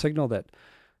that's a signal that,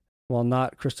 while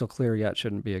not crystal clear yet,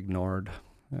 shouldn't be ignored.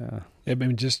 I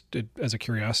mean, as a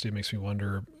curiosity, it makes me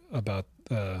wonder about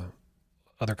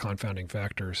other confounding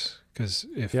factors, because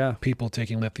if people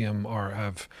taking lithium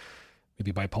have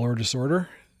maybe bipolar disorder,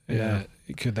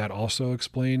 could that also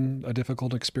explain a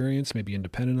difficult experience, maybe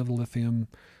independent of the lithium?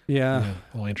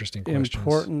 All interesting questions.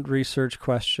 Important research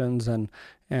questions, and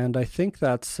I think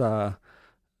that's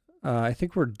I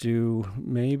think we're due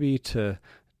maybe to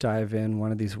dive in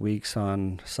one of these weeks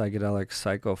on psychedelic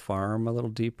psychopharm a little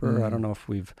deeper. I don't know if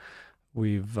we've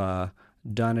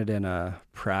done it in a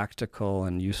practical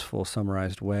and useful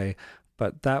summarized way,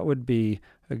 but that would be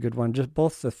a good one. Just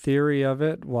both the theory of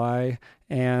it, why,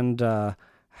 and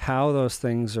how those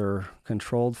things are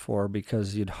controlled for,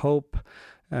 because you'd hope,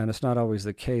 and it's not always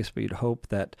the case, but you'd hope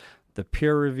that the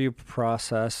peer review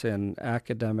process in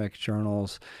academic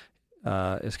journals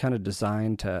is kind of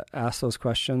designed to ask those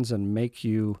questions and make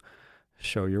you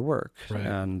show your work,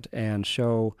 and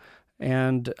show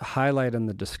and highlight in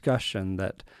the discussion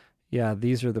that,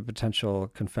 these are the potential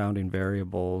confounding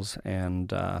variables,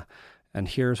 and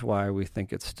here's why we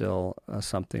think it's still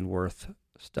something worth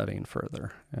studying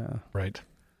further. Right.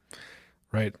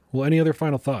 Well, any other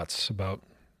final thoughts about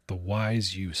the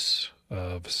wise use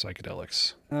of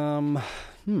psychedelics?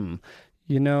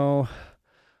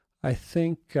 I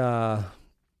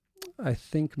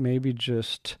think maybe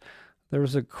just, there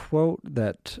was a quote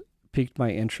that piqued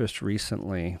my interest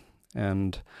recently,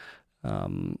 and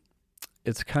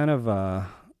it's kind of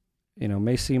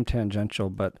may seem tangential,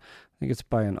 but I think it's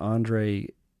by an Andre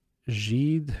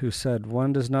Gide, who said,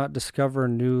 "One does not discover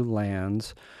new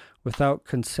lands without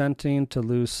consenting to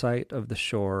lose sight of the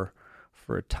shore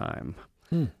for a time."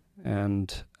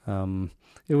 And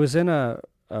it was in a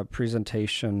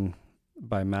presentation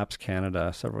by Maps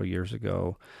Canada several years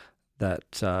ago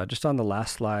that just on the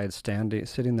last slide,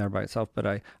 sitting there by itself, but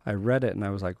I read it and I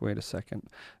was like, wait a second,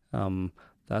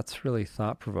 that's really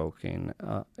thought-provoking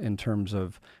in terms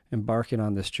of embarking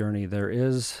on this journey. There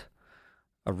is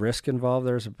a risk involved.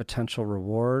 There's a potential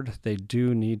reward. They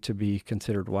do need to be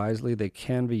considered wisely. They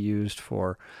can be used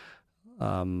for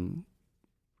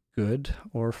good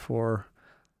or for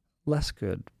less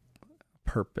good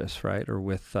purpose, right? Or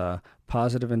with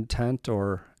positive intent,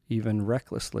 or even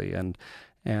recklessly. And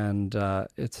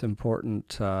it's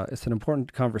important. It's an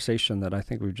important conversation that I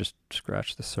think we've just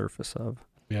scratched the surface of.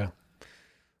 Yeah.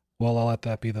 Well, I'll let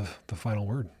that be the final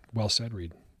word. Well said,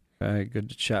 Reed.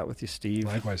 Good to chat with you, Steve.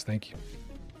 Likewise, thank you.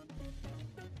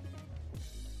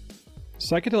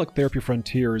 Psychedelic Therapy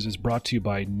Frontiers is brought to you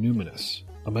by Numinous,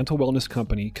 a mental wellness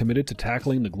company committed to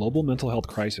tackling the global mental health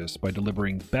crisis by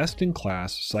delivering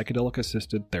best-in-class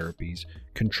psychedelic-assisted therapies,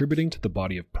 contributing to the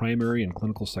body of primary and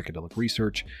clinical psychedelic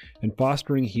research, and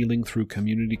fostering healing through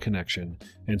community connection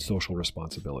and social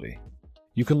responsibility.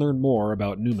 You can learn more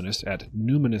about Numinous at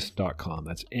numinous.com.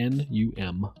 That's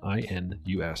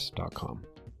Numinus.com.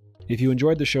 If you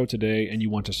enjoyed the show today and you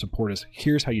want to support us,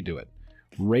 here's how you do it.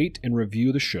 Rate and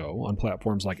review the show on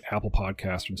platforms like Apple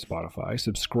Podcasts and Spotify.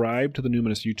 Subscribe to the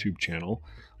Numinous YouTube channel,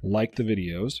 like the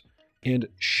videos, and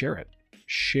share it.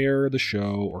 Share the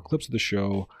show or clips of the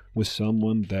show with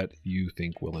someone that you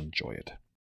think will enjoy it.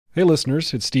 Hey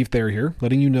listeners, it's Steve Thayer here,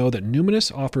 letting you know that Numinous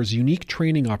offers unique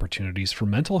training opportunities for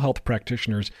mental health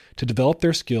practitioners to develop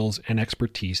their skills and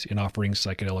expertise in offering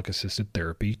psychedelic-assisted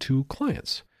therapy to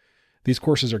clients. These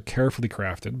courses are carefully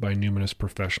crafted by Numinous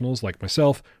professionals like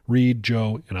myself, Reed,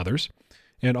 Joe, and others,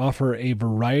 and offer a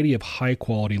variety of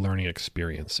high-quality learning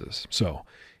experiences. So,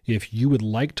 if you would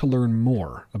like to learn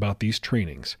more about these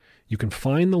trainings, you can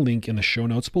find the link in the show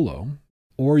notes below,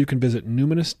 or you can visit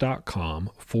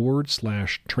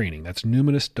numinous.com/training. That's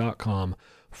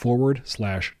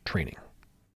numinous.com/training.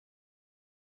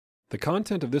 The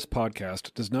content of this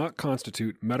podcast does not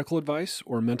constitute medical advice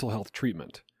or mental health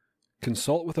treatment.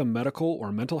 Consult with a medical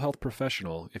or mental health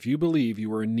professional if you believe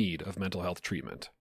you are in need of mental health treatment.